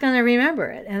they're not going to remember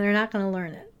it and they're not going to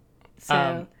learn it.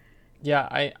 So,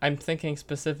 I'm thinking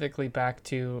specifically back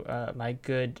to my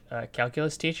good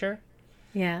calculus teacher.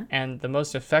 Yeah. And the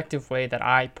most effective way that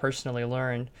I personally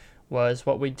learned was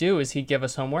what we'd do is he'd give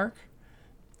us homework.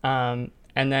 And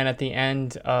then at the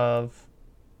end of,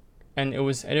 and it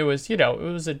was it was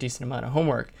a decent amount of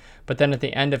homework. But then at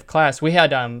the end of class, we had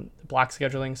block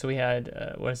scheduling. So we had,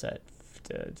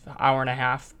 hour and a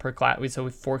half per class. So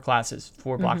we had 4 classes,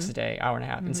 4 blocks a day, hour and a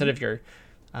half, instead of your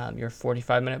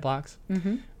 45-minute blocks.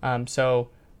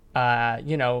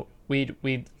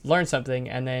 We'd learn something,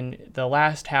 and then the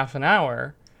last half an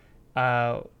hour,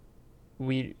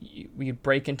 we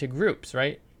break into groups,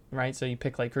 right? So you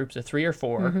pick like groups of 3 or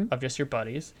 4 of just your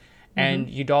buddies, and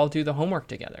you'd all do the homework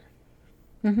together.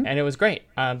 And it was great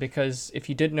because if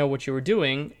you didn't know what you were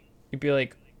doing, you'd be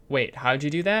like, wait, how'd you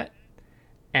do that?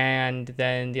 And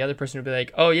then the other person would be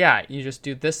like, oh yeah, you just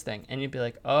do this thing. And you'd be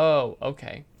like, oh,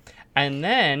 okay. And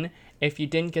then if you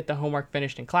didn't get the homework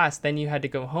finished in class, then you had to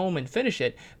go home and finish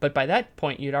it. But by that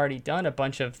point, you'd already done a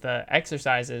bunch of the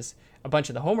exercises, a bunch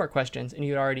of the homework questions, and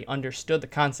you'd already understood the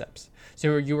concepts.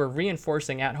 So you were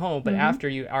reinforcing at home, but after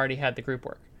you already had the group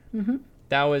work.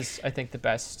 That was, I think, the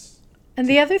best. And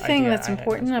the other thing that's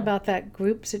important about that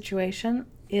group situation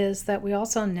is that we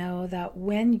also know that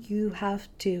when you have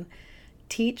to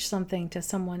teach something to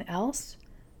someone else,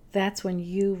 that's when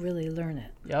you really learn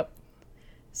it. Yep.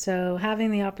 So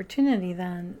having the opportunity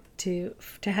then to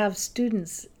have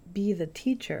students be the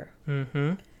teacher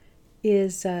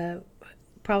is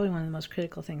probably one of the most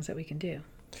critical things that we can do.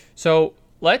 So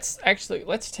let's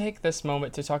take this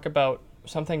moment to talk about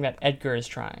something that Edgar is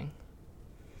trying.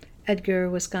 Edgar,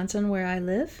 Wisconsin, where I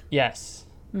live? Yes.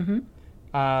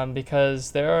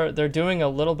 Because they're doing a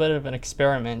little bit of an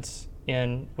experiment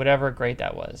in whatever grade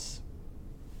that was.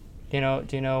 Do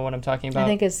you know what I'm talking about? I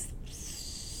think it's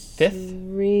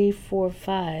 5th? 3, 4,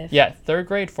 5. Yeah, 3rd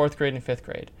grade, 4th grade, and 5th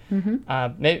grade.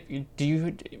 Maybe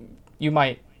you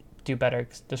might do better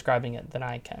describing it than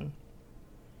I can.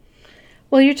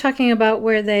 Well, you're talking about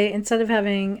where they, instead of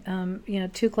having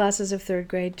 2 classes of 3rd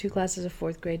grade, 2 classes of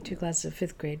 4th grade, 2 classes of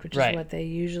 5th grade, which is what they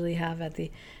usually have at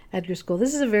the Edgar School.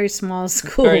 This is a very small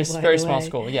school. Very small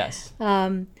school. Yes.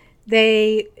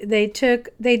 They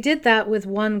did that with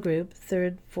one group,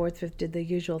 3rd, 4th, 5th, did the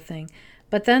usual thing.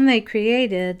 But then they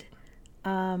created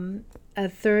a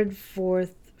 3rd,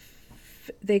 4th,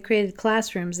 they created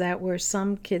classrooms that were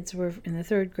some kids were in the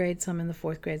 3rd grade, some in the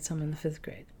 4th grade, some in the 5th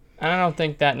grade. I don't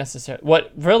think that necessarily.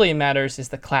 What really matters is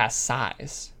the class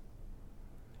size.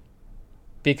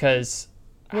 Because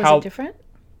was it different?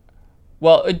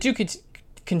 Well, you could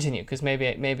continue because maybe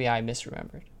I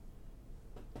misremembered.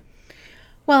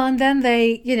 Well, and then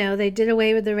they did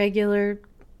away with the regular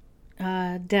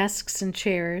desks and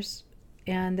chairs,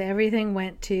 and everything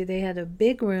went to, they had a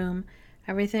big room,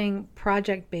 everything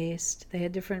project-based. They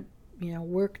had different,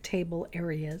 work table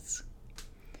areas.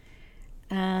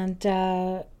 And,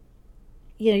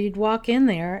 you'd walk in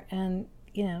there and,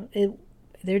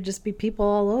 there'd just be people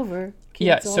all over,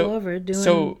 kids all over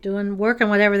doing work on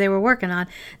whatever they were working on.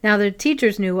 Now, the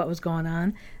teachers knew what was going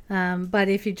on. But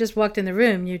if you just walked in the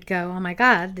room, you'd go, oh my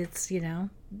God, it's,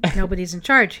 nobody's in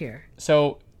charge here.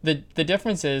 So the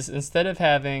difference is, instead of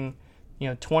having,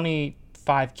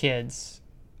 25 kids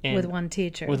with one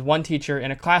teacher in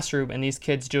a classroom and these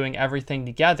kids doing everything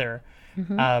together,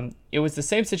 It was the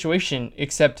same situation,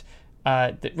 except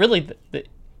that really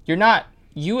you're not,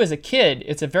 you as a kid,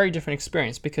 it's a very different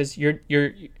experience because you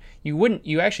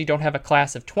actually don't have a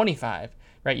class of 25,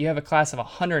 right? You have a class of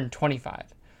 125,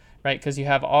 right? Because you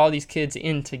have all these kids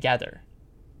in together.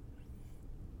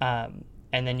 And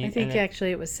then I think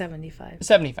actually it was 75.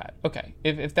 75, okay.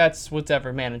 If that's what's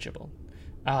ever manageable.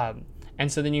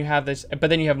 And so then you have this, but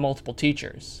then you have multiple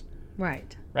teachers.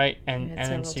 Right. Right? And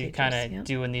then so you kind of yep.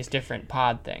 doing these different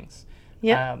pod things.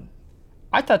 Yeah.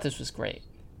 I thought this was great.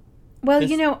 Well,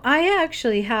 I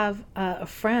actually have a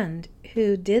friend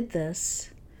who did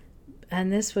this,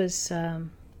 and this was there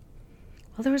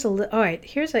was all right.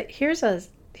 Here's a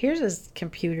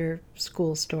computer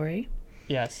school story.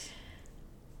 Yes.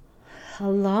 A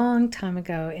long time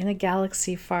ago, in a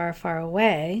galaxy far, far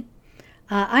away,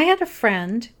 I had a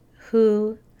friend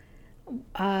who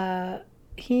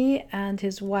he and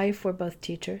his wife were both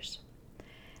teachers,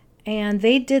 and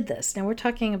they did this. Now we're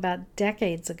talking about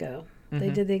decades ago. They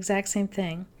did the exact same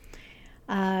thing.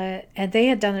 And they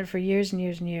had done it for years and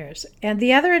years and years. And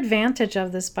the other advantage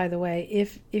of this, by the way,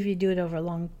 if you do it over a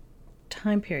long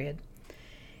time period,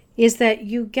 is that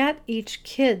you get each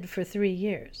kid for 3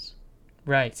 years.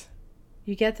 Right.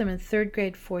 You get them in 3rd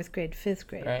grade, 4th grade, 5th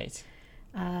grade. Right.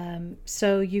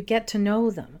 So you get to know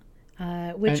them,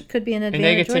 which could be an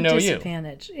advantage or a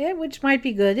disadvantage. Yeah, which might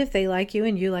be good if they like you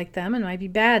and you like them, and might be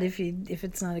bad if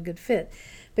it's not a good fit.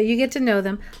 But you get to know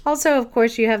them. Also, of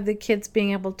course, you have the kids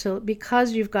being able to,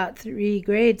 because you've got 3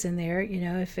 grades in there,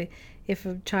 if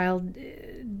a child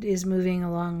is moving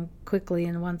along quickly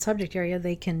in one subject area,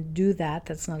 they can do that.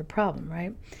 That's not a problem,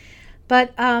 right?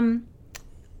 But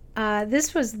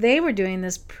they were doing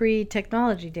this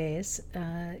pre-technology days,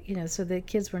 so the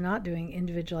kids were not doing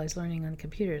individualized learning on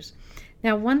computers.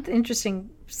 Now, one interesting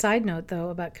side note, though,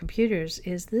 about computers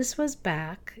is this was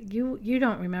back, you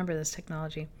don't remember this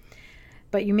technology,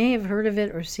 but you may have heard of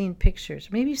it or seen pictures.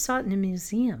 Maybe you saw it in a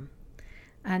museum.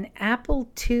 An Apple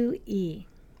IIe.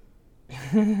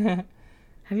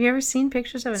 Have you ever seen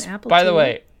pictures of an Apple IIe? By the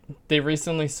way, they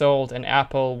recently sold an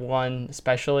Apple One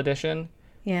Special Edition.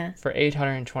 Yeah. For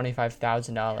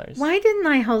 $825,000. Why didn't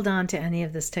I hold on to any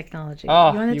of this technology?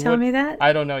 Oh, you want to tell me that?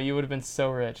 I don't know. You would have been so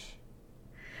rich.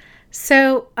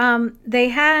 So they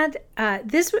had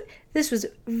this was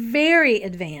very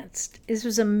advanced. This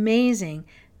was amazing.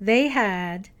 They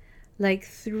had like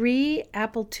 3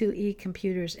 Apple IIe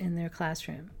computers in their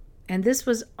classroom, and this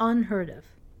was unheard of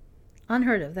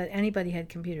that anybody had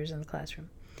computers in the classroom.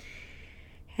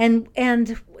 And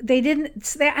they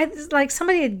didn't. Like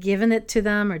somebody had given it to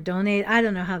them or donated. I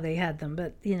don't know how they had them,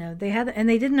 but they had, and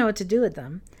they didn't know what to do with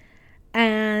them,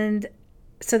 and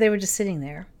so they were just sitting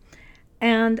there.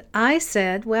 And I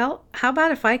said, well, how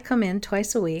about if I come in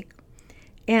twice a week,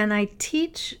 and I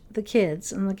teach the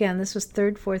kids, and again, this was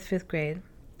 3rd, 4th, 5th grade,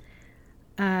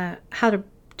 how to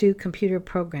do computer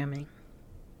programming.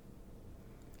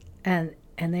 And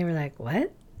they were like,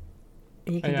 what?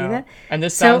 You can do that? And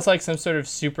this sounds like some sort of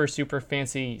super, super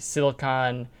fancy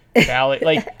Silicon Valley,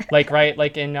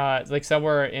 like in like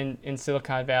somewhere in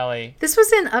Silicon Valley. This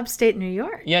was in upstate New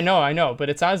York. Yeah, no, I know, but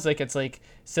it sounds like it's like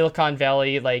Silicon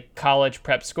Valley, like college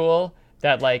prep school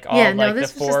that like all the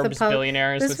Forbes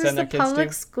billionaires would send their kids to.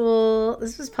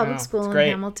 This was public school in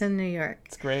Hamilton, New York.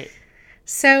 It's great.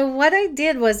 So what I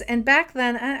did was, and back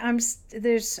then, I'm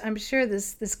sure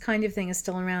this kind of thing is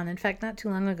still around. In fact, not too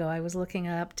long ago, I was looking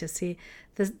up to see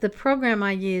the program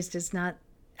I used is not.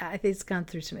 I think it's gone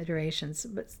through some iterations,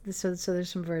 but so there's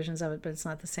some versions of it, but it's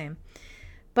not the same.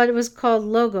 But it was called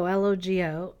Logo,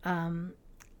 Logo,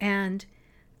 and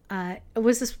it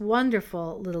was this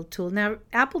wonderful little tool. Now,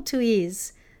 Apple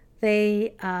IIes,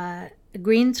 they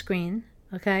green screen,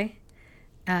 okay,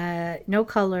 no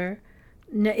color.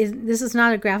 No, this is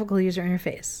not a graphical user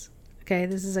interface, okay?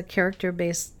 This is a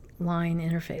character-based line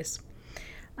interface.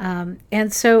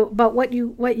 And so, but what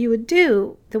you would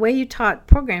do, the way you taught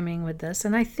programming with this,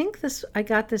 and I I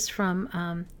got this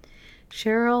from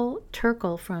Cheryl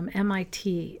Turkle from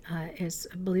MIT, I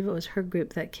believe it was her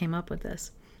group that came up with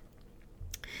this.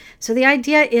 So the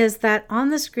idea is that on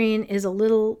the screen is a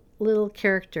little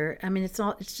character. I mean, it's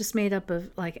just made up of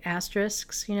like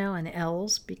asterisks, and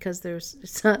L's, because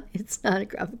it's not a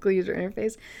graphical user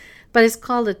interface, but it's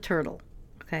called a turtle.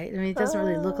 Okay, I mean, it doesn't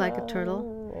really look like a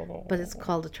turtle, but it's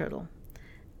called a turtle.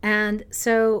 And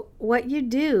so what you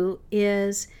do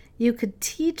is you could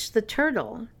teach the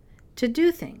turtle to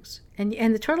do things, and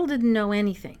the turtle didn't know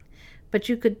anything, but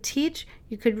you could type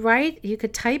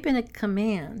in a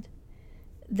command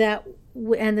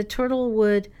and the turtle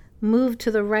would move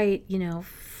to the right,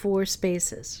 4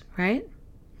 spaces, right?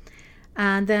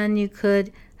 And then you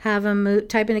could have them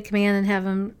type in a command and have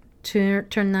them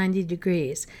turn 90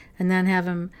 degrees, and then have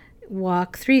them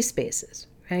walk 3 spaces,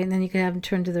 right? And then you could have them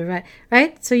turn to the right,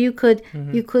 right? So you could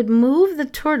move the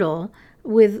turtle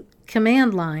with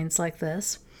command lines like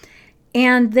this,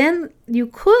 and then you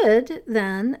could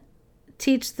then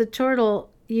teach the turtle.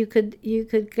 You could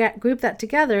group that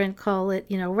together and call it,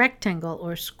 rectangle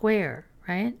or square,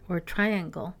 right, or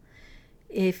triangle.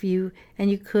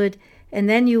 And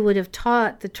then you would have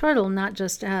taught the turtle not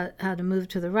just how to move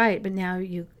to the right, but now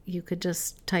you could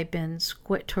just type in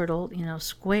turtle,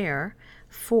 square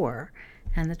 4,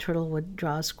 and the turtle would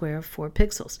draw a square of 4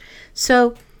 pixels.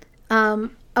 So,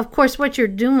 of course, what you're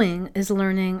doing is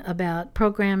learning about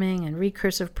programming and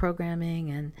recursive programming,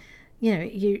 and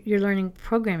you're learning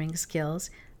programming skills.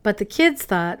 But the kids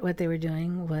thought what they were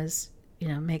doing was,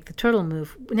 make the turtle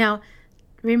move. Now,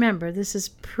 remember, this is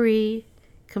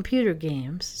pre-computer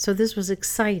games, so this was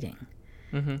exciting.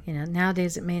 Mm-hmm.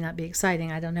 Nowadays it may not be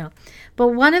exciting, I don't know. But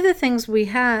one of the things we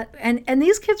had, and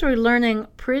these kids were learning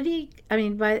by the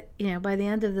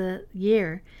end of the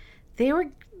year, they were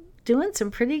doing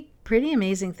some pretty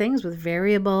amazing things with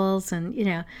variables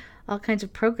and, all kinds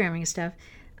of programming stuff.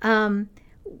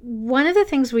 One of the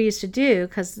things we used to do,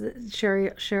 because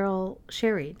Sherry Turkle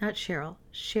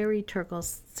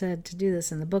said to do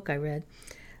this in the book I read,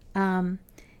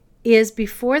 is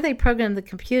before they programmed the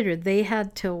computer, they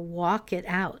had to walk it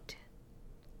out.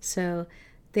 So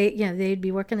they'd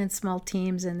be working in small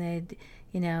teams, and they'd,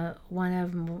 one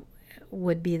of them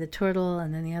would be the turtle,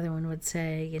 and then the other one would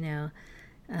say,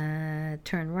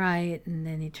 turn right, and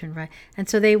then he'd turn right. And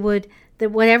so they would,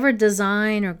 whatever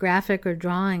design or graphic or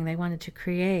drawing they wanted to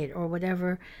create, or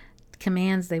whatever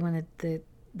commands they wanted the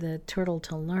turtle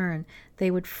to learn, they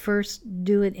would first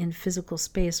do it in physical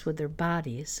space with their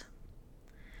bodies.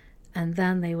 And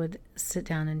then they would sit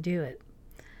down and do it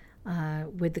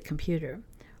with the computer,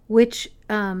 which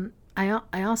I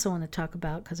also want to talk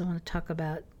about, because I want to talk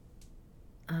about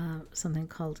something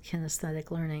called kinesthetic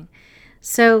learning.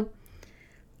 So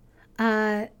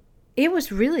it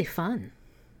was really fun.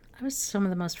 It was some of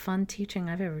the most fun teaching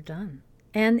I've ever done.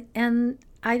 And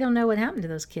I don't know what happened to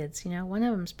those kids. One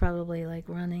of them's probably like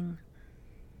running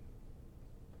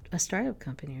a startup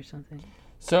company or something.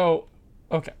 So,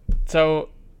 okay. So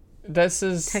this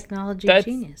is technology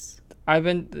genius. I've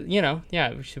been,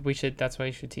 we should, that's why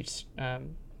you should teach, But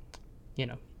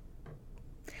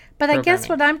I guess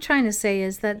what I'm trying to say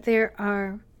is that there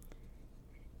are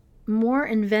more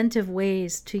inventive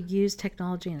ways to use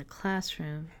technology in a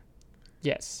classroom.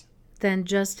 Yes. Than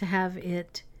just to have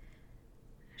it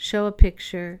show a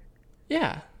picture.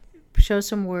 Yeah. Show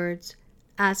some words,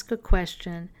 ask a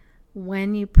question.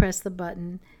 When you press the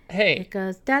button, it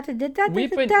goes da da da da da. We've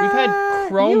had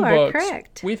Chromebooks. You are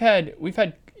correct. We've had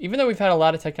even though we've had a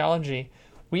lot of technology,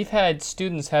 we've had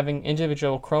students having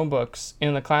individual Chromebooks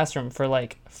in the classroom for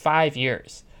like 5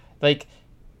 years. Like,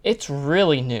 it's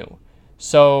really new.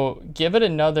 So give it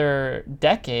another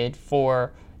decade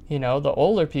for, the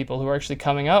older people who are actually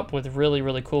coming up with really,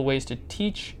 really cool ways to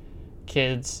teach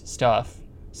kids stuff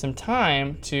some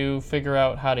time to figure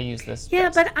out how to use this. Yeah,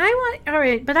 but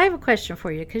I have a question for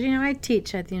you, because I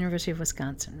teach at the University of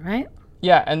Wisconsin, right?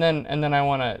 Yeah, and then I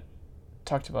want to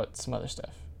talk about some other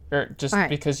stuff, or just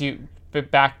because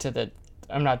back to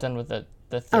I'm not done with the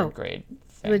third grade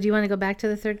thing. Well, do you want to go back to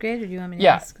the 3rd grade, or do you want me to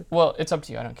ask? Yeah, well, it's up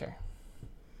to you. I don't care.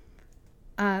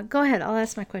 Go ahead. I'll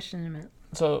ask my question in a minute.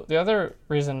 So the other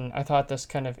reason I thought this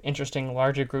kind of interesting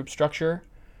larger group structure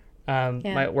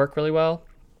might work really well,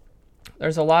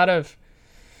 there's a lot of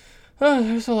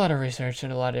research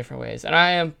in a lot of different ways, and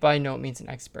I am by no means an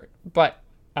expert, but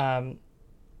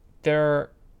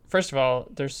first of all,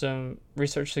 there's some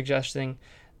research suggesting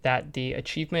that the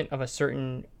achievement of a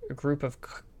certain group of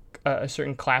a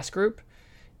certain class group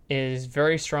is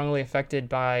very strongly affected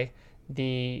by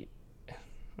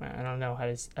I don't know how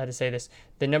to say this,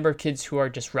 the number of kids who are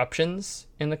disruptions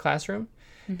in the classroom.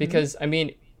 Mm-hmm. Because,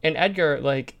 in Edgar,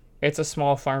 like, it's a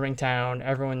small farming town.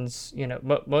 Everyone's,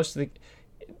 most of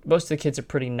the kids are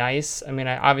pretty nice.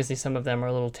 Obviously some of them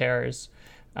are little terrors.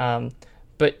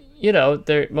 But,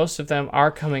 most of them are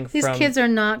coming from... These kids are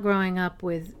not growing up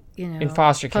with, in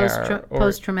foster care.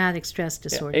 Post-traumatic stress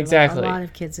disorder. Exactly. Like a lot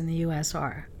of kids in the U.S.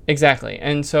 are. Exactly.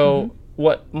 And so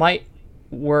what might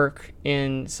work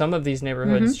in some of these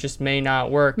neighborhoods just may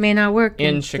not work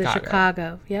in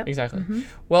Chicago. Yep. Exactly. Mm-hmm.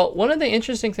 Well, one of the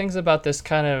interesting things about this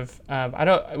kind of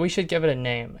we should give it a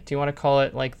name. Do you want to call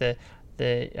it like the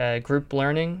group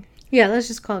learning? Yeah, let's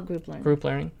just call it group learning. Group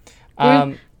learning.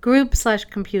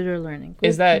 Group/computer learning.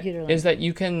 Is that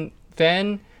you can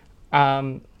then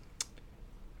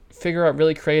figure out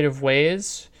really creative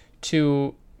ways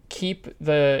to keep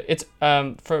it's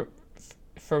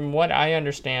from what I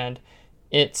understand,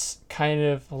 it's kind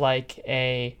of like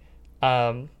it's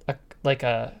like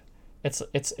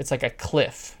a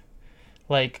cliff.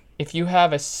 Like if you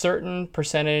have a certain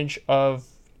percentage of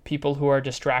people who are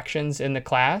distractions in the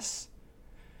class,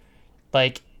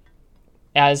 like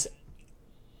as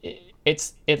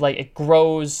it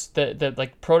grows, the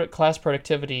like class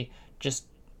productivity just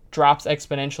drops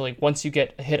exponentially once you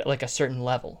get hit at like a certain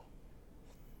level.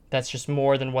 That's just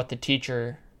more than what the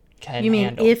teacher can handle. You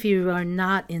mean if you are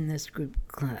not in this group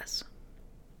class?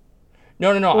 No.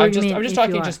 Or I'm you mean just if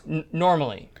talking you are? just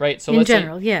normally, right? So In let's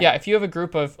general, say, yeah. Yeah, if you have a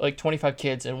group of like 25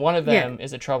 kids and one of them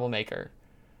is a troublemaker,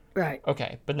 Right.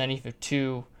 okay. But then if you have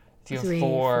 2, if you have Three,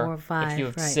 4, four, five, if you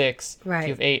have right. 6, if Right.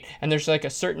 you have 8, and there's like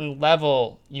a certain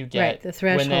level you get Right, the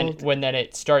threshold. when then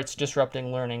it starts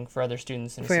disrupting learning for other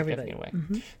students in a For significant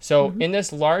everybody. way. So in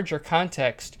this larger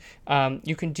context,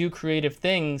 you can do creative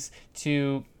things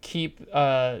to keep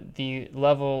the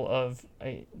level of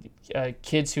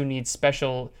kids who need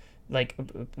special, like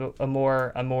a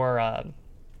more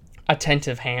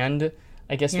attentive hand,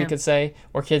 I guess we could say,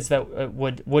 or kids that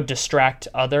would distract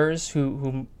others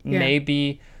who may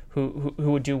be who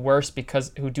would do worse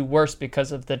because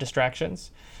of the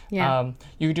distractions. Yeah.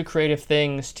 You do creative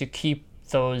things to keep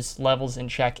those levels in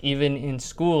check, even in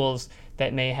schools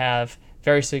that may have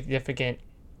very significant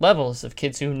levels of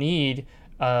kids who need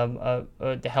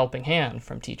the helping hand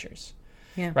from teachers.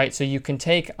 Yeah. Right. So you can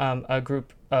take a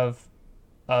group of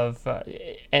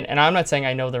and I'm not saying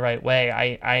I know the right way.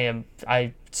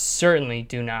 I certainly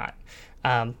do not.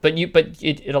 But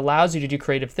it allows you to do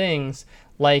creative things,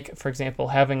 like, for example,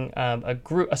 having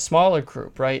a smaller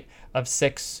group, right, of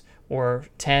 6 or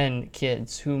 10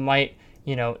 kids who might,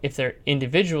 if they're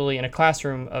individually in a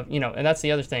classroom of, and that's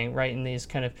the other thing, right, in these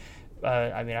kind of,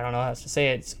 I don't know how else to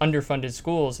say it, it's underfunded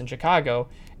schools in Chicago.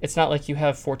 It's not like you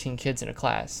have 14 kids in a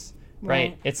class.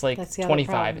 Right. It's like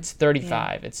 25, it's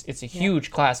 35. Yeah. It's a huge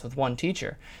class with one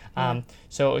teacher.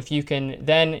 So if you can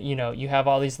then, you have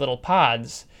all these little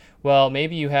pods. Well,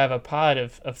 maybe you have a pod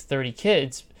of 30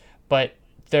 kids, but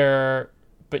the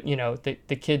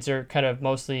kids are kind of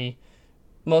mostly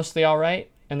all right,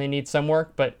 and they need some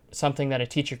work, but something that a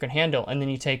teacher can handle. And then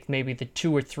you take maybe the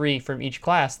 2 or 3 from each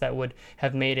class that would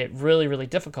have made it really, really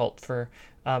difficult for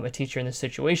a teacher in this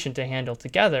situation to handle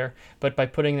together. But by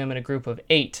putting them in a group of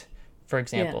 8, for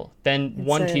example, then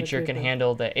one teacher can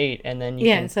handle the 8, and then you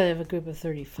can, instead of a group of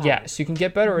 35. Yeah, so you can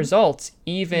get better results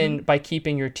even by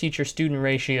keeping your teacher-student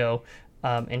ratio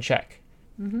in check.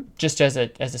 Just as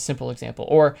a simple example.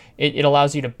 Or it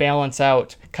allows you to balance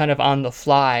out kind of on the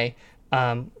fly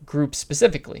groups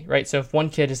specifically, right? So if one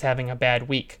kid is having a bad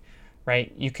week,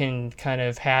 right, you can kind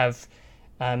of have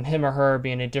him or her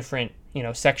be in a different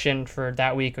section for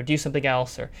that week, or do something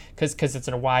else, or because it's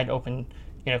in a wide open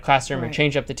classroom, or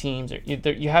change up the teams, or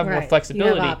you have more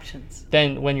flexibility. You have options.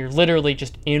 Than when you're literally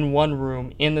just in one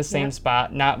room in the same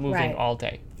spot, not moving all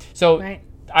day. So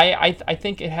I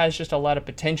think it has just a lot of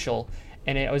potential,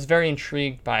 and I was very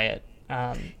intrigued by it.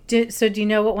 Do you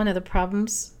know what one of the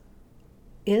problems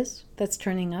is that's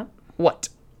turning up? What?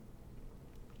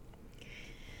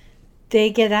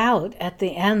 They get out at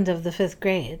the end of the 5th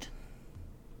grade,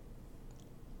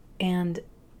 and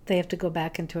they have to go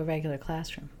back into a regular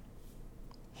classroom.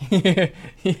 Yeah,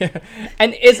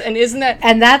 and isn't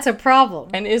that's a problem?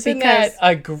 And isn't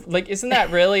that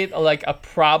really like a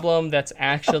problem? That's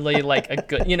actually like a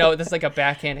good, that's like a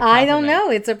backhanded compliment. I don't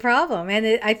know. It's a problem,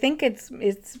 and I think it's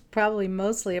probably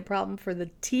mostly a problem for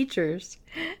the teachers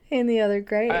in the other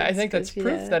grades. I think that's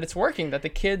proof that it's working. That the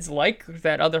kids like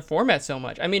that other format so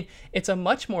much. I mean, it's a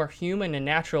much more human and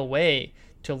natural way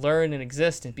to learn and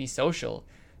exist and be social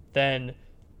than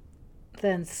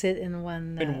sit in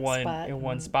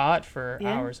one spot for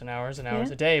hours and hours and hours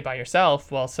a day by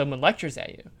yourself while someone lectures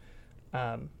at you.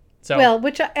 And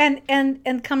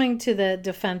coming to the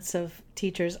defense of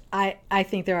teachers, I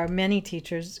think there are many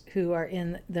teachers who are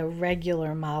in the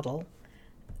regular model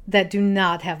that do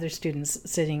not have their students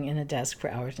sitting in a desk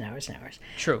for hours and hours and hours.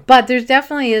 True. But there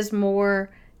definitely is more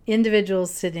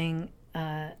individuals sitting.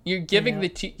 You're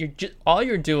giving all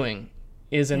you're doing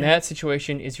is in that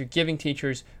situation is you're giving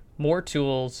teachers more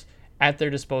tools at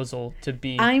their disposal to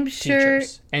be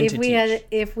teachers and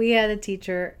if we had a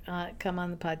teacher come on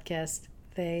the podcast,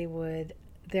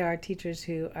 there are teachers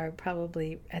who are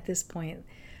probably at this point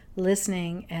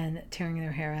listening and tearing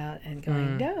their hair out and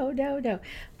going no.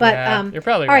 But you're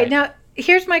probably all right. Now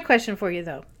here's my question for you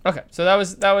though. Okay, so that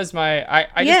was my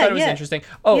I just thought it was interesting.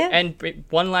 And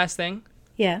one last thing.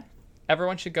 Yeah.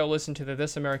 Everyone should go listen to the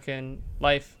This American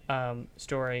Life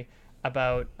story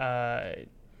about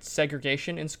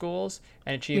segregation in schools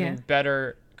and achieving Yeah.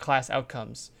 better class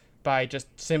outcomes by just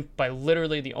by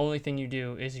literally the only thing you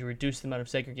do is you reduce the amount of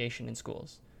segregation in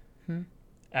schools.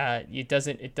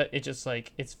 It just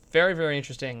like, it's very, very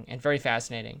interesting and very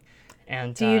fascinating.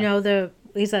 And Do you know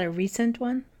is that a recent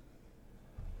one?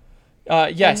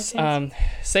 yes. Any chance?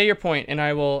 Say your point, and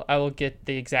I will get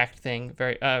the exact thing.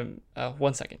 Very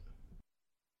 1 second.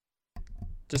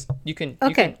 Just you can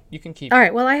Okay. you can keep. All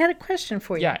right. Well, I had a question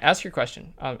for you. Yeah, ask your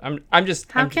question. I'm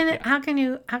just. How can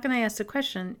I ask the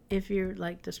question if you're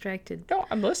like distracted? No,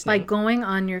 I'm listening. By going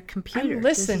on your computer. I'm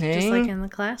This is just listening. like in the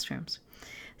classrooms.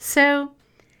 So,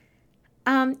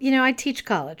 I teach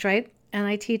college, right? And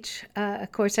I teach a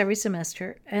course every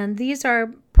semester. And these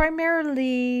are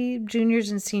primarily juniors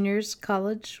and seniors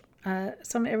college.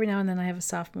 Some every now and then I have a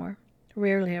sophomore.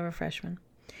 Rarely have a freshman.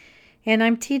 And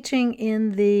I'm teaching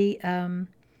in the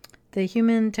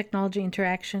Human Technology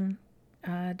Interaction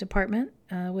department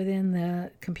within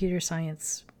the Computer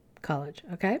Science College.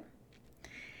 Okay.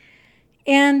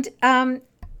 And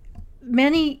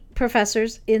many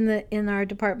professors in our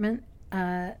department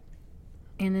and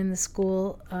in the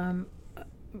school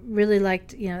really like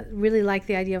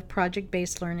the idea of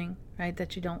project-based learning, right?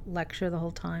 That you don't lecture the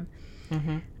whole time.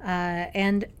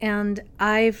 And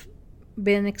I've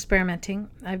been experimenting.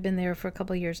 I've been there for a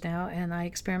couple of years now, and I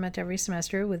experiment every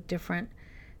semester with different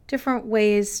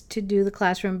ways to do the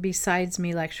classroom besides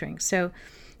me lecturing. So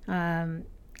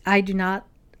I do not.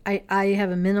 I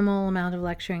have a minimal amount of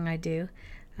lecturing I do.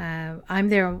 I'm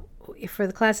there for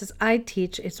the classes I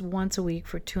teach. It's once a week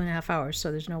for 2.5 hours.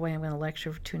 So there's no way I'm going to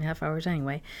lecture for 2.5 hours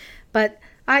anyway. But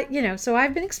so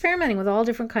I've been experimenting with all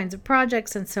different kinds of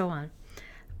projects and so on.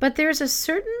 But there's a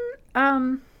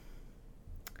certain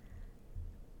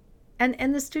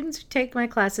and the students who take my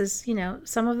classes,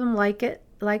 some of them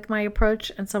like my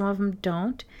approach, and some of them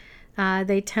don't.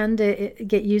 They tend to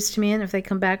get used to me, and if they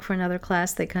come back for another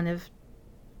class, they kind of,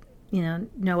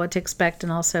 know what to expect,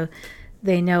 and also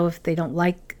they know if they don't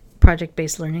like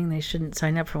project-based learning, they shouldn't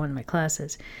sign up for one of my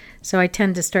classes. So I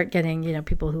tend to start getting,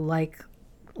 people who like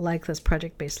this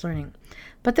project-based learning.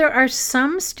 But there are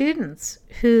some students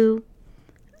who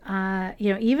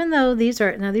even though these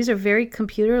are very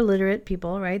computer literate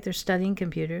people, right? They're studying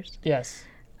computers. Yes.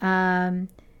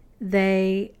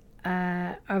 They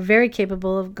are very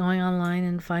capable of going online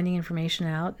and finding information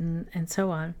out and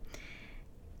so on.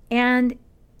 And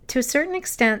to a certain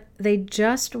extent,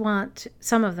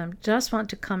 some of them just want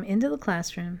to come into the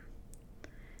classroom.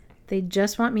 They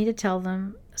just want me to tell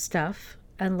them stuff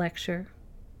and lecture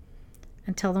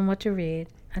and tell them what to read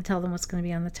and tell them what's going to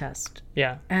be on the test.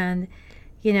 Yeah. And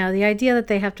the idea that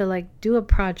they have to do a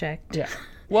project. Yeah.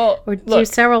 Well, or do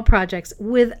several projects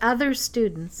with other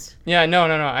students. Yeah, no,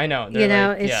 I know.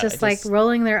 It's just like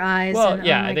rolling their eyes. Well, and,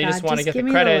 yeah, they just want to get the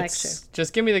credits.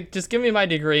 Just give me my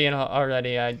degree, and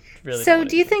already I really. So,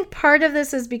 do you think part of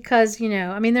this is because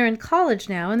they're in college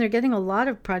now and they're getting a lot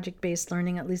of project-based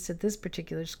learning, at least at this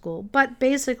particular school, but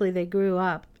basically they grew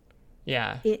up.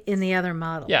 Yeah. In the other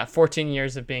model. Yeah, 14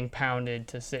 years of being pounded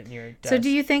to sit in your desk. So, do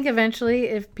you think eventually,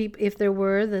 if there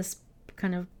were this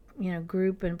kind of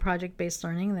group and project-based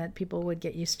learning, that people would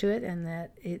get used to it and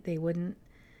that they wouldn't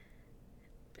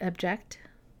object?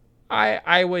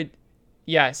 I would,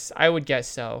 yes, I would guess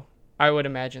so. I would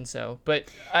imagine so. But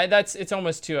it's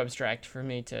almost too abstract for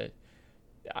me to,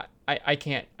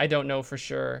 I don't know for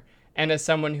sure. And as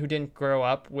someone who didn't grow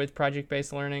up with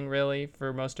project-based learning really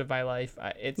for most of my life,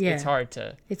 it's hard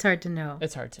to. It's hard to know.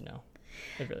 It's hard to know.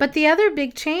 But the other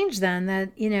big change then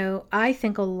that, I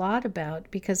think a lot about,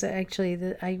 because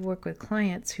actually I work with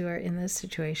clients who are in this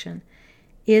situation,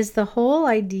 is the whole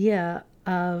idea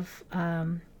of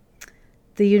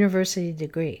the university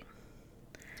degree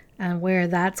and where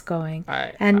that's going.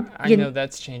 I know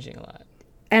that's changing a lot.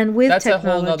 And with that's technology.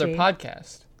 A whole other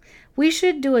podcast. We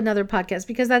should do another podcast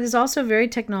because that is also very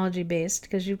technology based,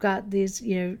 because you've got these,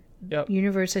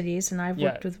 universities, and I've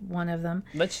worked with one of them.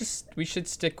 We should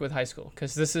stick with high school,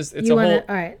 because it's all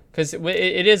right. Because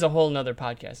it is a whole nother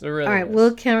podcast. It really all right. is.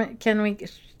 Well,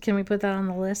 can we put that on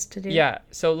the list to do? Yeah.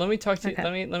 So let me talk to you.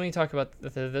 Let me talk about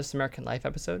the This American Life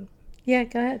episode. Yeah,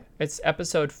 go ahead. It's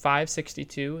episode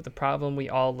 562, The Problem We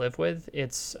All Live With.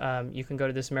 It's you can go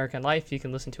to This American Life. You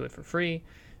can listen to it for free.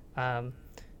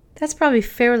 That's probably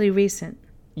fairly recent.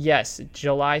 Yes,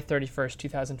 July 31st,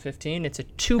 2015. It's a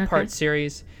 2-part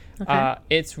series. Okay.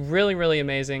 It's really, really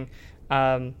amazing.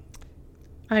 I'm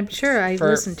sure I've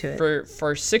listened to it.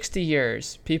 For 60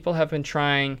 years, people have been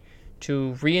trying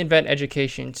to reinvent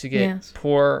education to get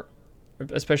poor,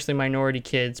 especially minority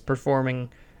kids,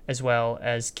 performing as well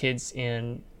as kids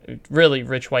in really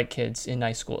rich white kids in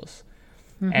nice schools.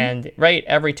 And right,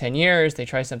 every 10 years, they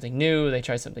try something new. They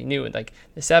try something new in like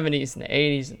the 70s and the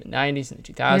 80s and the 90s and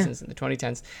the 2000s and the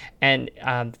 2010s. And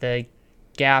the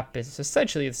gap is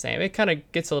essentially the same. It kind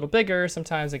of gets a little bigger.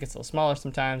 Sometimes it gets a little smaller.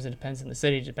 Sometimes it depends on the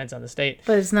city, depends on the state.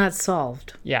 But it's not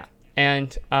solved. Yeah.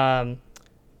 And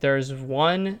there's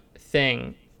one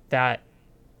thing that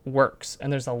works,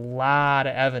 and there's a lot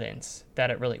of evidence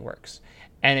that it really works.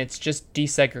 And it's just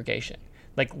desegregation.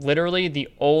 Like literally the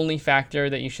only factor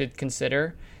that you should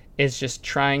consider is just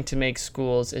trying to make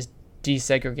schools as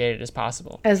desegregated as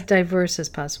possible. As diverse as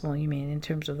possible, you mean, in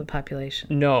terms of the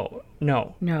population? No.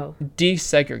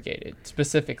 Desegregated,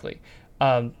 specifically.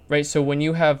 Right, so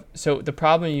the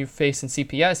problem you face in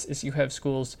CPS is you have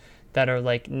schools that are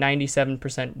like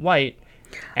 97% white,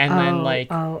 and then like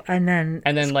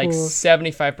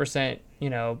 75%,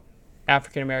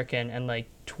 African American, and like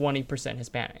 20%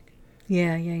 Hispanic.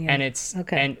 Yeah. And it's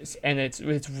okay. and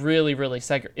it's really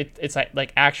it's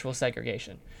like actual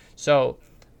segregation. So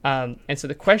and so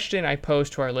the question I pose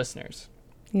to our listeners,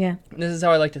 this is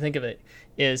how I like to think of it,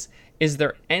 is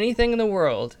there anything in the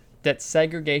world that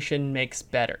segregation makes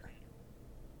better?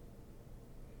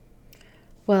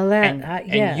 Well,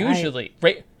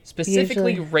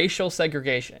 specifically racial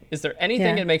segregation. Is there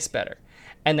anything it makes better?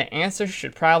 And the answer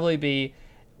should probably be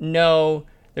no.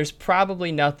 There's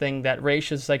probably nothing that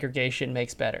racial segregation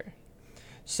makes better.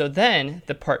 So then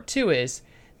the part 2 is,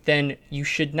 then you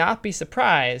should not be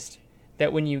surprised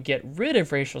that when you get rid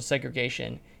of racial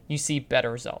segregation, you see better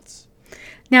results.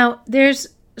 Now, in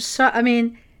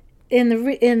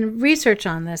research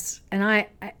on this, and I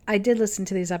did listen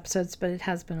to these episodes, but it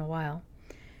has been a while.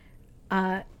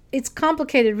 It's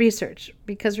complicated research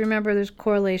because remember, there's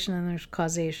correlation and there's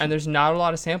causation. And there's not a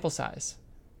lot of sample size.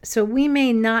 So we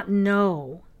may not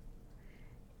know,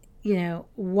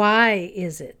 why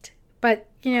is it? But,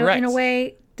 Correct. in a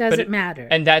way, does it matter?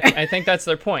 And I think that's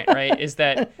their point, right? is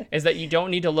that you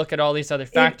don't need to look at all these other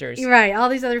factors. Right. All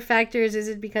these other factors. Is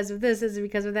it because of this? Is it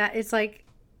because of that? It's like,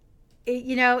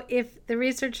 if the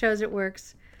research shows it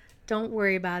works, don't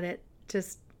worry about it.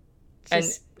 Just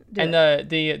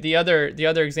the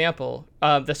other example,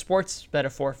 the sports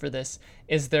metaphor for this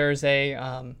is there's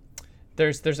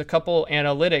a couple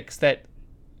analytics that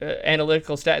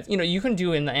analytical stats you can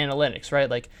do in the analytics, right?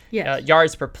 Like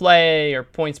yards per play or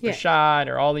points per shot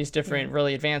or all these different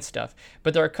really advanced stuff.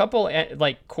 But there are a couple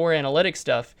like core analytic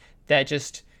stuff that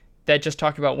just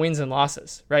talk about wins and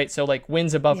losses, right? So like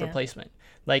wins above replacement.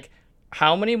 Like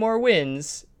how many more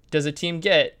wins does a team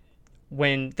get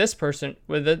when this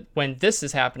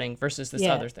is happening versus this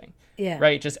other thing? Yeah.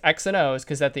 Right? Just X and O's,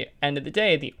 because at the end of the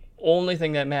day, the only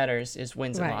thing that matters is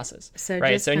wins and losses. So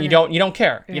right. So you don't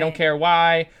care. Right. You don't care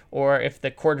why, or if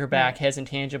the quarterback has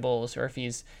intangibles, or if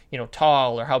he's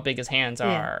tall, or how big his hands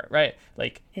are. Right.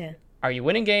 Like, are you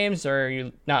winning games or are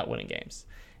you not winning games?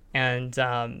 And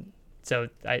so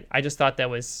I just thought that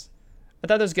was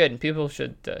good, and people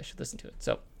should listen to it.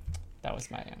 So that was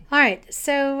my end. All right.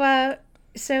 So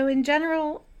in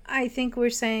general, I think we're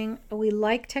saying we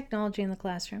like technology in the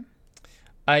classroom.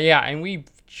 And we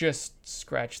just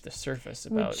scratched the surface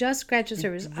about. We just scratched the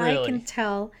surface. Really. I can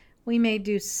tell we may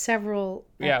do several.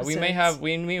 Yeah, we may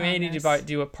need to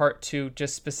do a part 2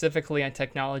 just specifically on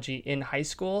technology in high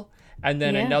school, and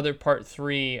then another part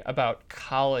 3 about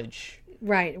college.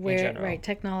 Right,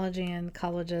 technology and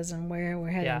colleges and where we're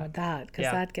heading with that, because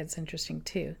that gets interesting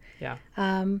too. Yeah.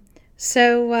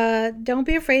 So don't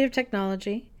be afraid of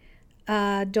technology.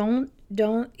 Don't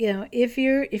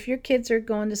if your kids are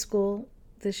going to school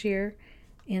this year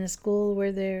in a school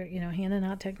where they're handing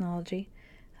out technology,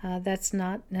 that's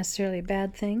not necessarily a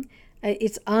bad thing.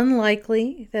 It's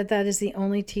unlikely that is the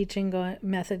only teaching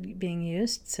method being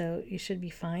used, so you should be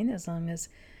fine as long as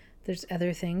there's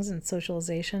other things and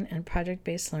socialization and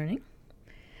project-based learning.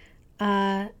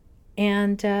 And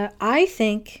I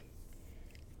think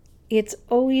it's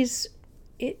always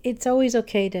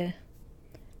okay to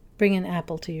bring an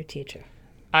apple to your teacher.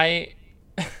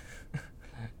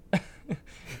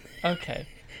 Okay.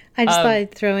 I just thought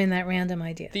I'd throw in that random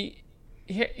idea.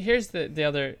 Here's the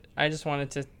other. I just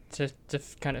wanted to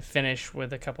kind of finish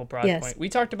with a couple broad points. We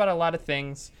talked about a lot of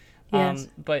things,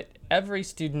 but every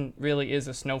student really is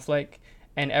a snowflake,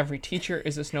 and every teacher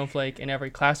is a snowflake, and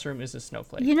every classroom is a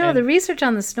snowflake. The research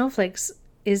on the snowflakes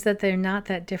is that they're not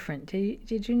that different.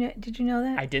 Did you know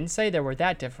that? I didn't say they were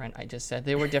that different. I just said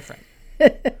they were different.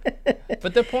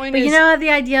 But the point is... But the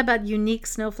idea about unique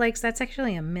snowflakes, that's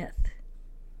actually a myth.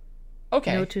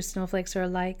 Okay. No two snowflakes are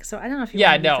alike. So I don't know if you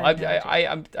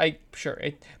I sure.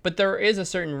 But there is a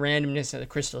certain randomness in the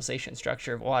crystallization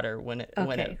structure of water when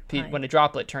a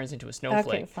droplet turns into a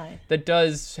snowflake. Okay, fine. That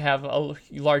does have a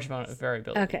large amount of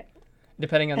variability. Okay.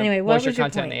 depending on Anyway, the what moisture was your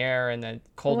content in the point? air and the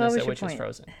coldness was at your which it's point?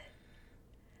 frozen.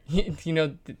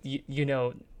 You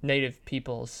know, native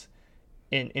peoples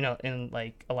in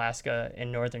like Alaska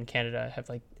and northern Canada have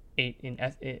like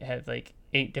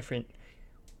eight different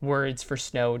words for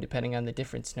snow depending on the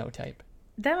different snow type.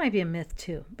 That might be a myth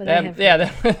too, but I have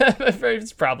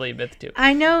It's probably a myth too.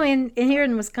 I know in here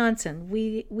in Wisconsin,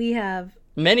 we have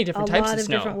Many a different types lot of of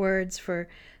snow. different words for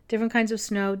different kinds of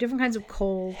snow, different kinds of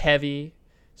cold, Heavy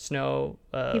snow,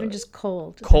 even just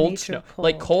cold. the cold nature snow, of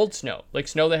like cold snow, like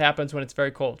snow that happens when it's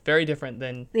very cold. Very different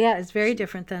than Yeah, it's very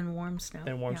different than warm snow.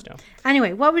 warm Yeah. snow.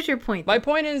 Anyway, what was your point? My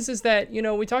point is that, you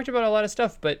know, we talked about a lot of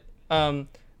stuff, but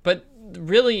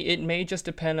really it may just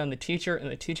depend on the teacher and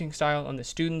the teaching style, on the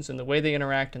students and the way they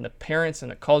interact, and the parents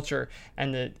and the culture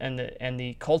and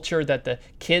the culture that the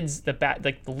kids,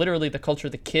 literally the culture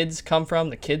the kids come from,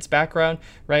 the kids' background,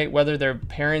 right? Whether their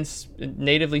parents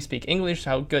natively speak English,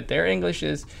 how good their English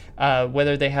is,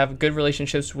 whether they have good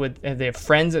relationships with, if they have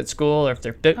friends at school, or if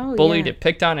they're bullied yeah. and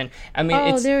picked on. And I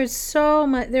mean, there is so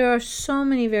much. There are so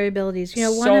many variabilities. You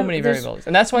know, so many variables,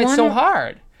 and that's why it's so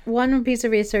hard. One piece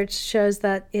of research shows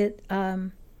that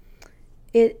a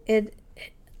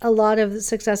lot of the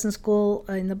success in school,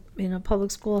 in a public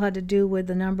school, had to do with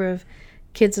the number of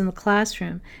kids in the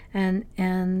classroom and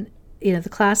the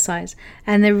class size.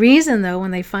 And the reason, though,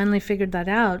 when they finally figured that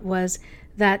out, was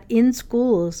that in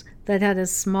schools that had a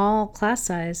small class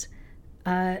size,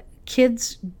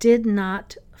 kids did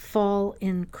not fall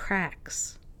in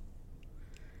cracks.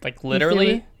 Like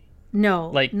literally. No,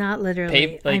 like not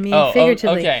literally. I mean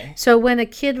figuratively. Okay. So when a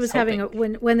kid was having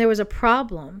when there was a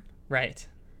problem, right,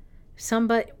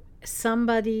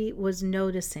 somebody was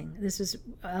noticing. This is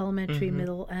elementary,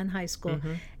 middle, and high school,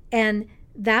 and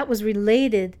that was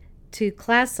related to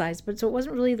class size. But so it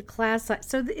wasn't really the class size.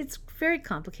 So it's very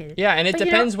complicated. Yeah, and it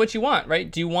depends what you want,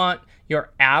 right? Do you want your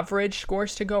average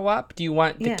scores to go up? Do you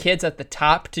want the kids at the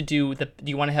top to do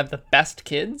you want to have the best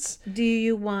kids? Do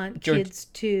you want kids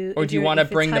to, or do you want to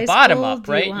bring the bottom up,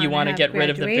 right? You want to get rid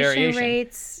of the variation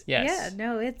rates. Yes. Yeah,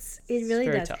 no, it really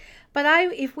does. Tough. But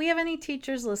if we have any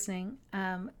teachers listening,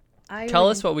 tell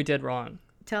us what we did wrong.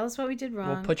 Tell us what we did wrong.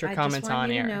 We'll put your comments on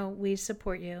air. You know, we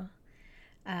support you.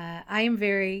 I'm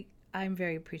very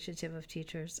appreciative of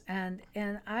teachers, and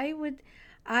I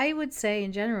would say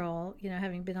in general, you know,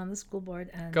 having been on the school board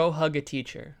and go hug a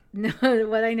teacher.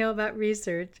 What I know about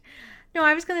research. No,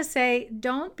 I was going to say,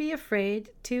 don't be afraid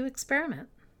to experiment.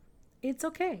 It's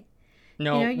okay.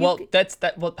 No,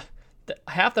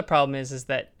 half the problem is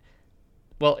that,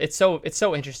 well, it's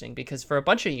so interesting because for a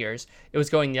bunch of years it was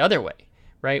going the other way,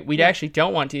 right? We actually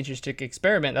don't want teachers to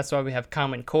experiment. That's why we have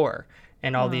Common Core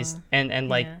and all these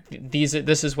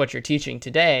this is what you're teaching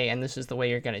today, and this is the way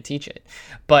you're going to teach it.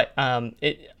 But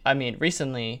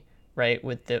recently, right,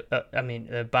 with the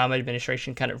Obama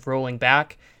administration kind of rolling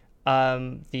back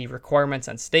the requirements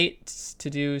on states to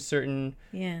do certain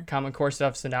Common Core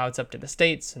stuff, so now it's up to the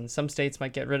states, and some states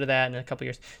might get rid of that in a couple of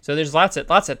years. So there's lots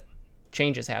of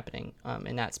changes happening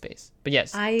in that space. But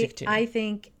yes, I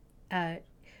think the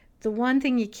one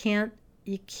thing you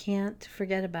can't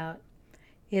forget about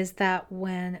is that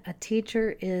when a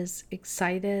teacher is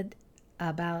excited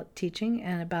about teaching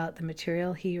and about the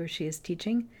material he or she is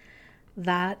teaching,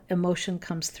 that emotion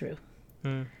comes through.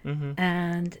 Mm-hmm.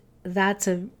 And that's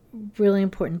a really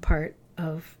important part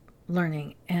of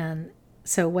learning. And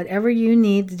so whatever you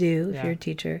need to do, if you're a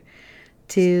teacher,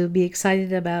 to be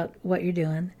excited about what you're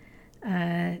doing,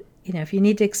 if you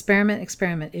need to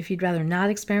experiment. If you'd rather not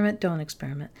experiment, don't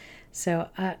experiment. So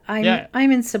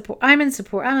I'm in support. I'm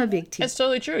a big teacher. That's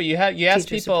totally true. You ask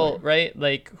people, supporter. Right?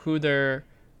 Like who they're,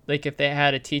 like if they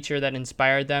had a teacher that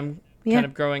inspired them kind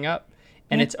of growing up.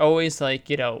 And it's always like,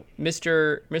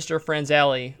 Mr.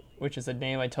 Franzelli, which is a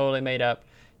name I totally made up.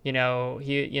 He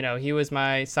was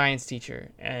my science teacher,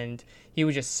 and he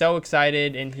was just so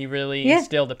excited, and he really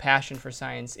instilled a passion for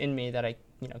science in me that I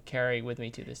carry with me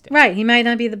to this day. Right. He might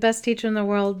not be the best teacher in the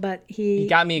world, but he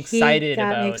got me excited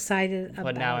about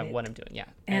what I'm doing. Yeah.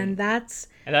 And that's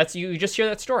you just hear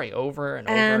that story over and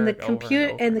over. And the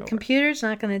computer and the computer's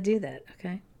not going to do that.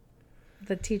 Okay.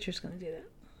 The teacher's going to do that.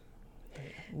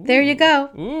 Ooh. There you go.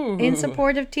 Ooh. In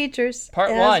support of teachers. Part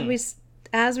 1.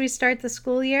 As we start the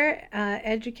school year,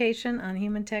 Education on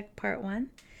Human Tech Part 1.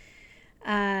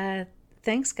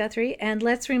 Thanks, Guthrie. And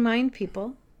let's remind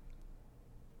people.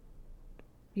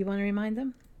 You want to remind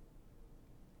them?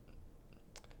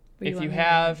 If you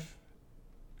have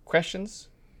questions,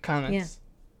 comments,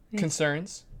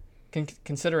 concerns,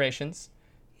 considerations,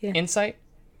 insight,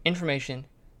 information,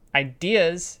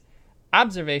 ideas,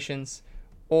 observations,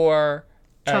 or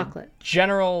chocolate,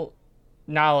 general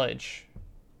knowledge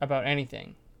about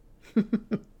anything,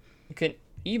 You can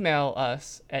email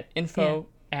us at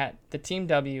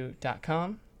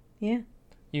info@theteamw.com. Yeah.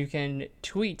 You can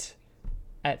tweet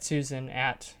at Susan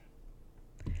at.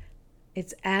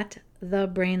 It's at The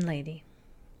Brain Lady.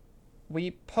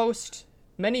 We post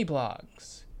many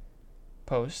blogs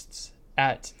posts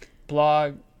at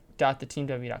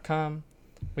blog.theteamw.com.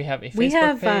 We have a Facebook We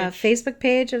have page. a Facebook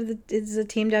page of it's the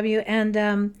Team W, and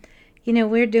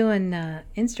we're doing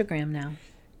Instagram now.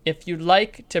 If you'd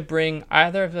like to bring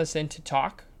either of us in to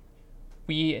talk,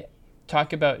 we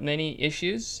talk about many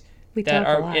issues We that talk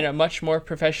a are lot. in a much more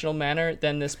professional manner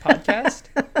than this podcast.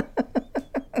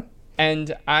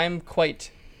 And I'm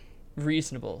quite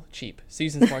reasonable, cheap.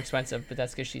 Susan's more expensive, but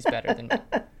that's because she's better than me.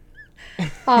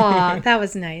 Aw, that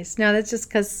was nice. No, that's just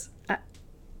because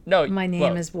No, my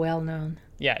name is well known.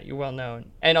 Yeah, you're well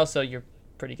known, and also you're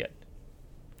pretty good.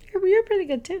 You're pretty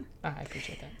good too. I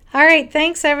appreciate that. All right,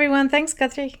 thanks everyone. Thanks,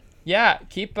 Guthrie. Yeah,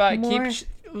 keep. But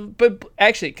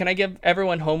actually, can I give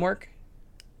everyone homework?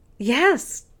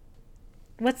 Yes.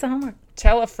 What's the homework?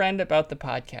 Tell a friend about the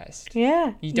podcast.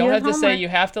 Yeah. You don't have to say homework. you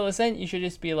have to listen. You should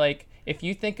just be like, if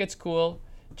you think it's cool,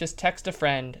 just text a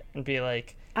friend and be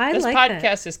like, this like podcast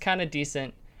that. is kind of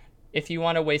decent. If you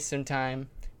want to waste some time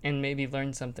and maybe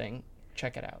learn something,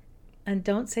 check it out. And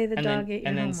don't say the dog ate your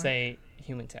And then homework. say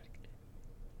human tech.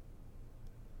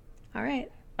 All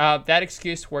right. That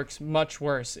excuse works much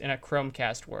worse in a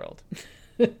Chromecast world.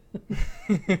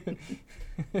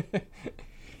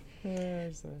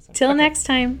 Till next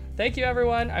time. Thank you,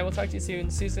 everyone. I will talk to you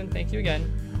soon. Susan, thank you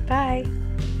again. Bye.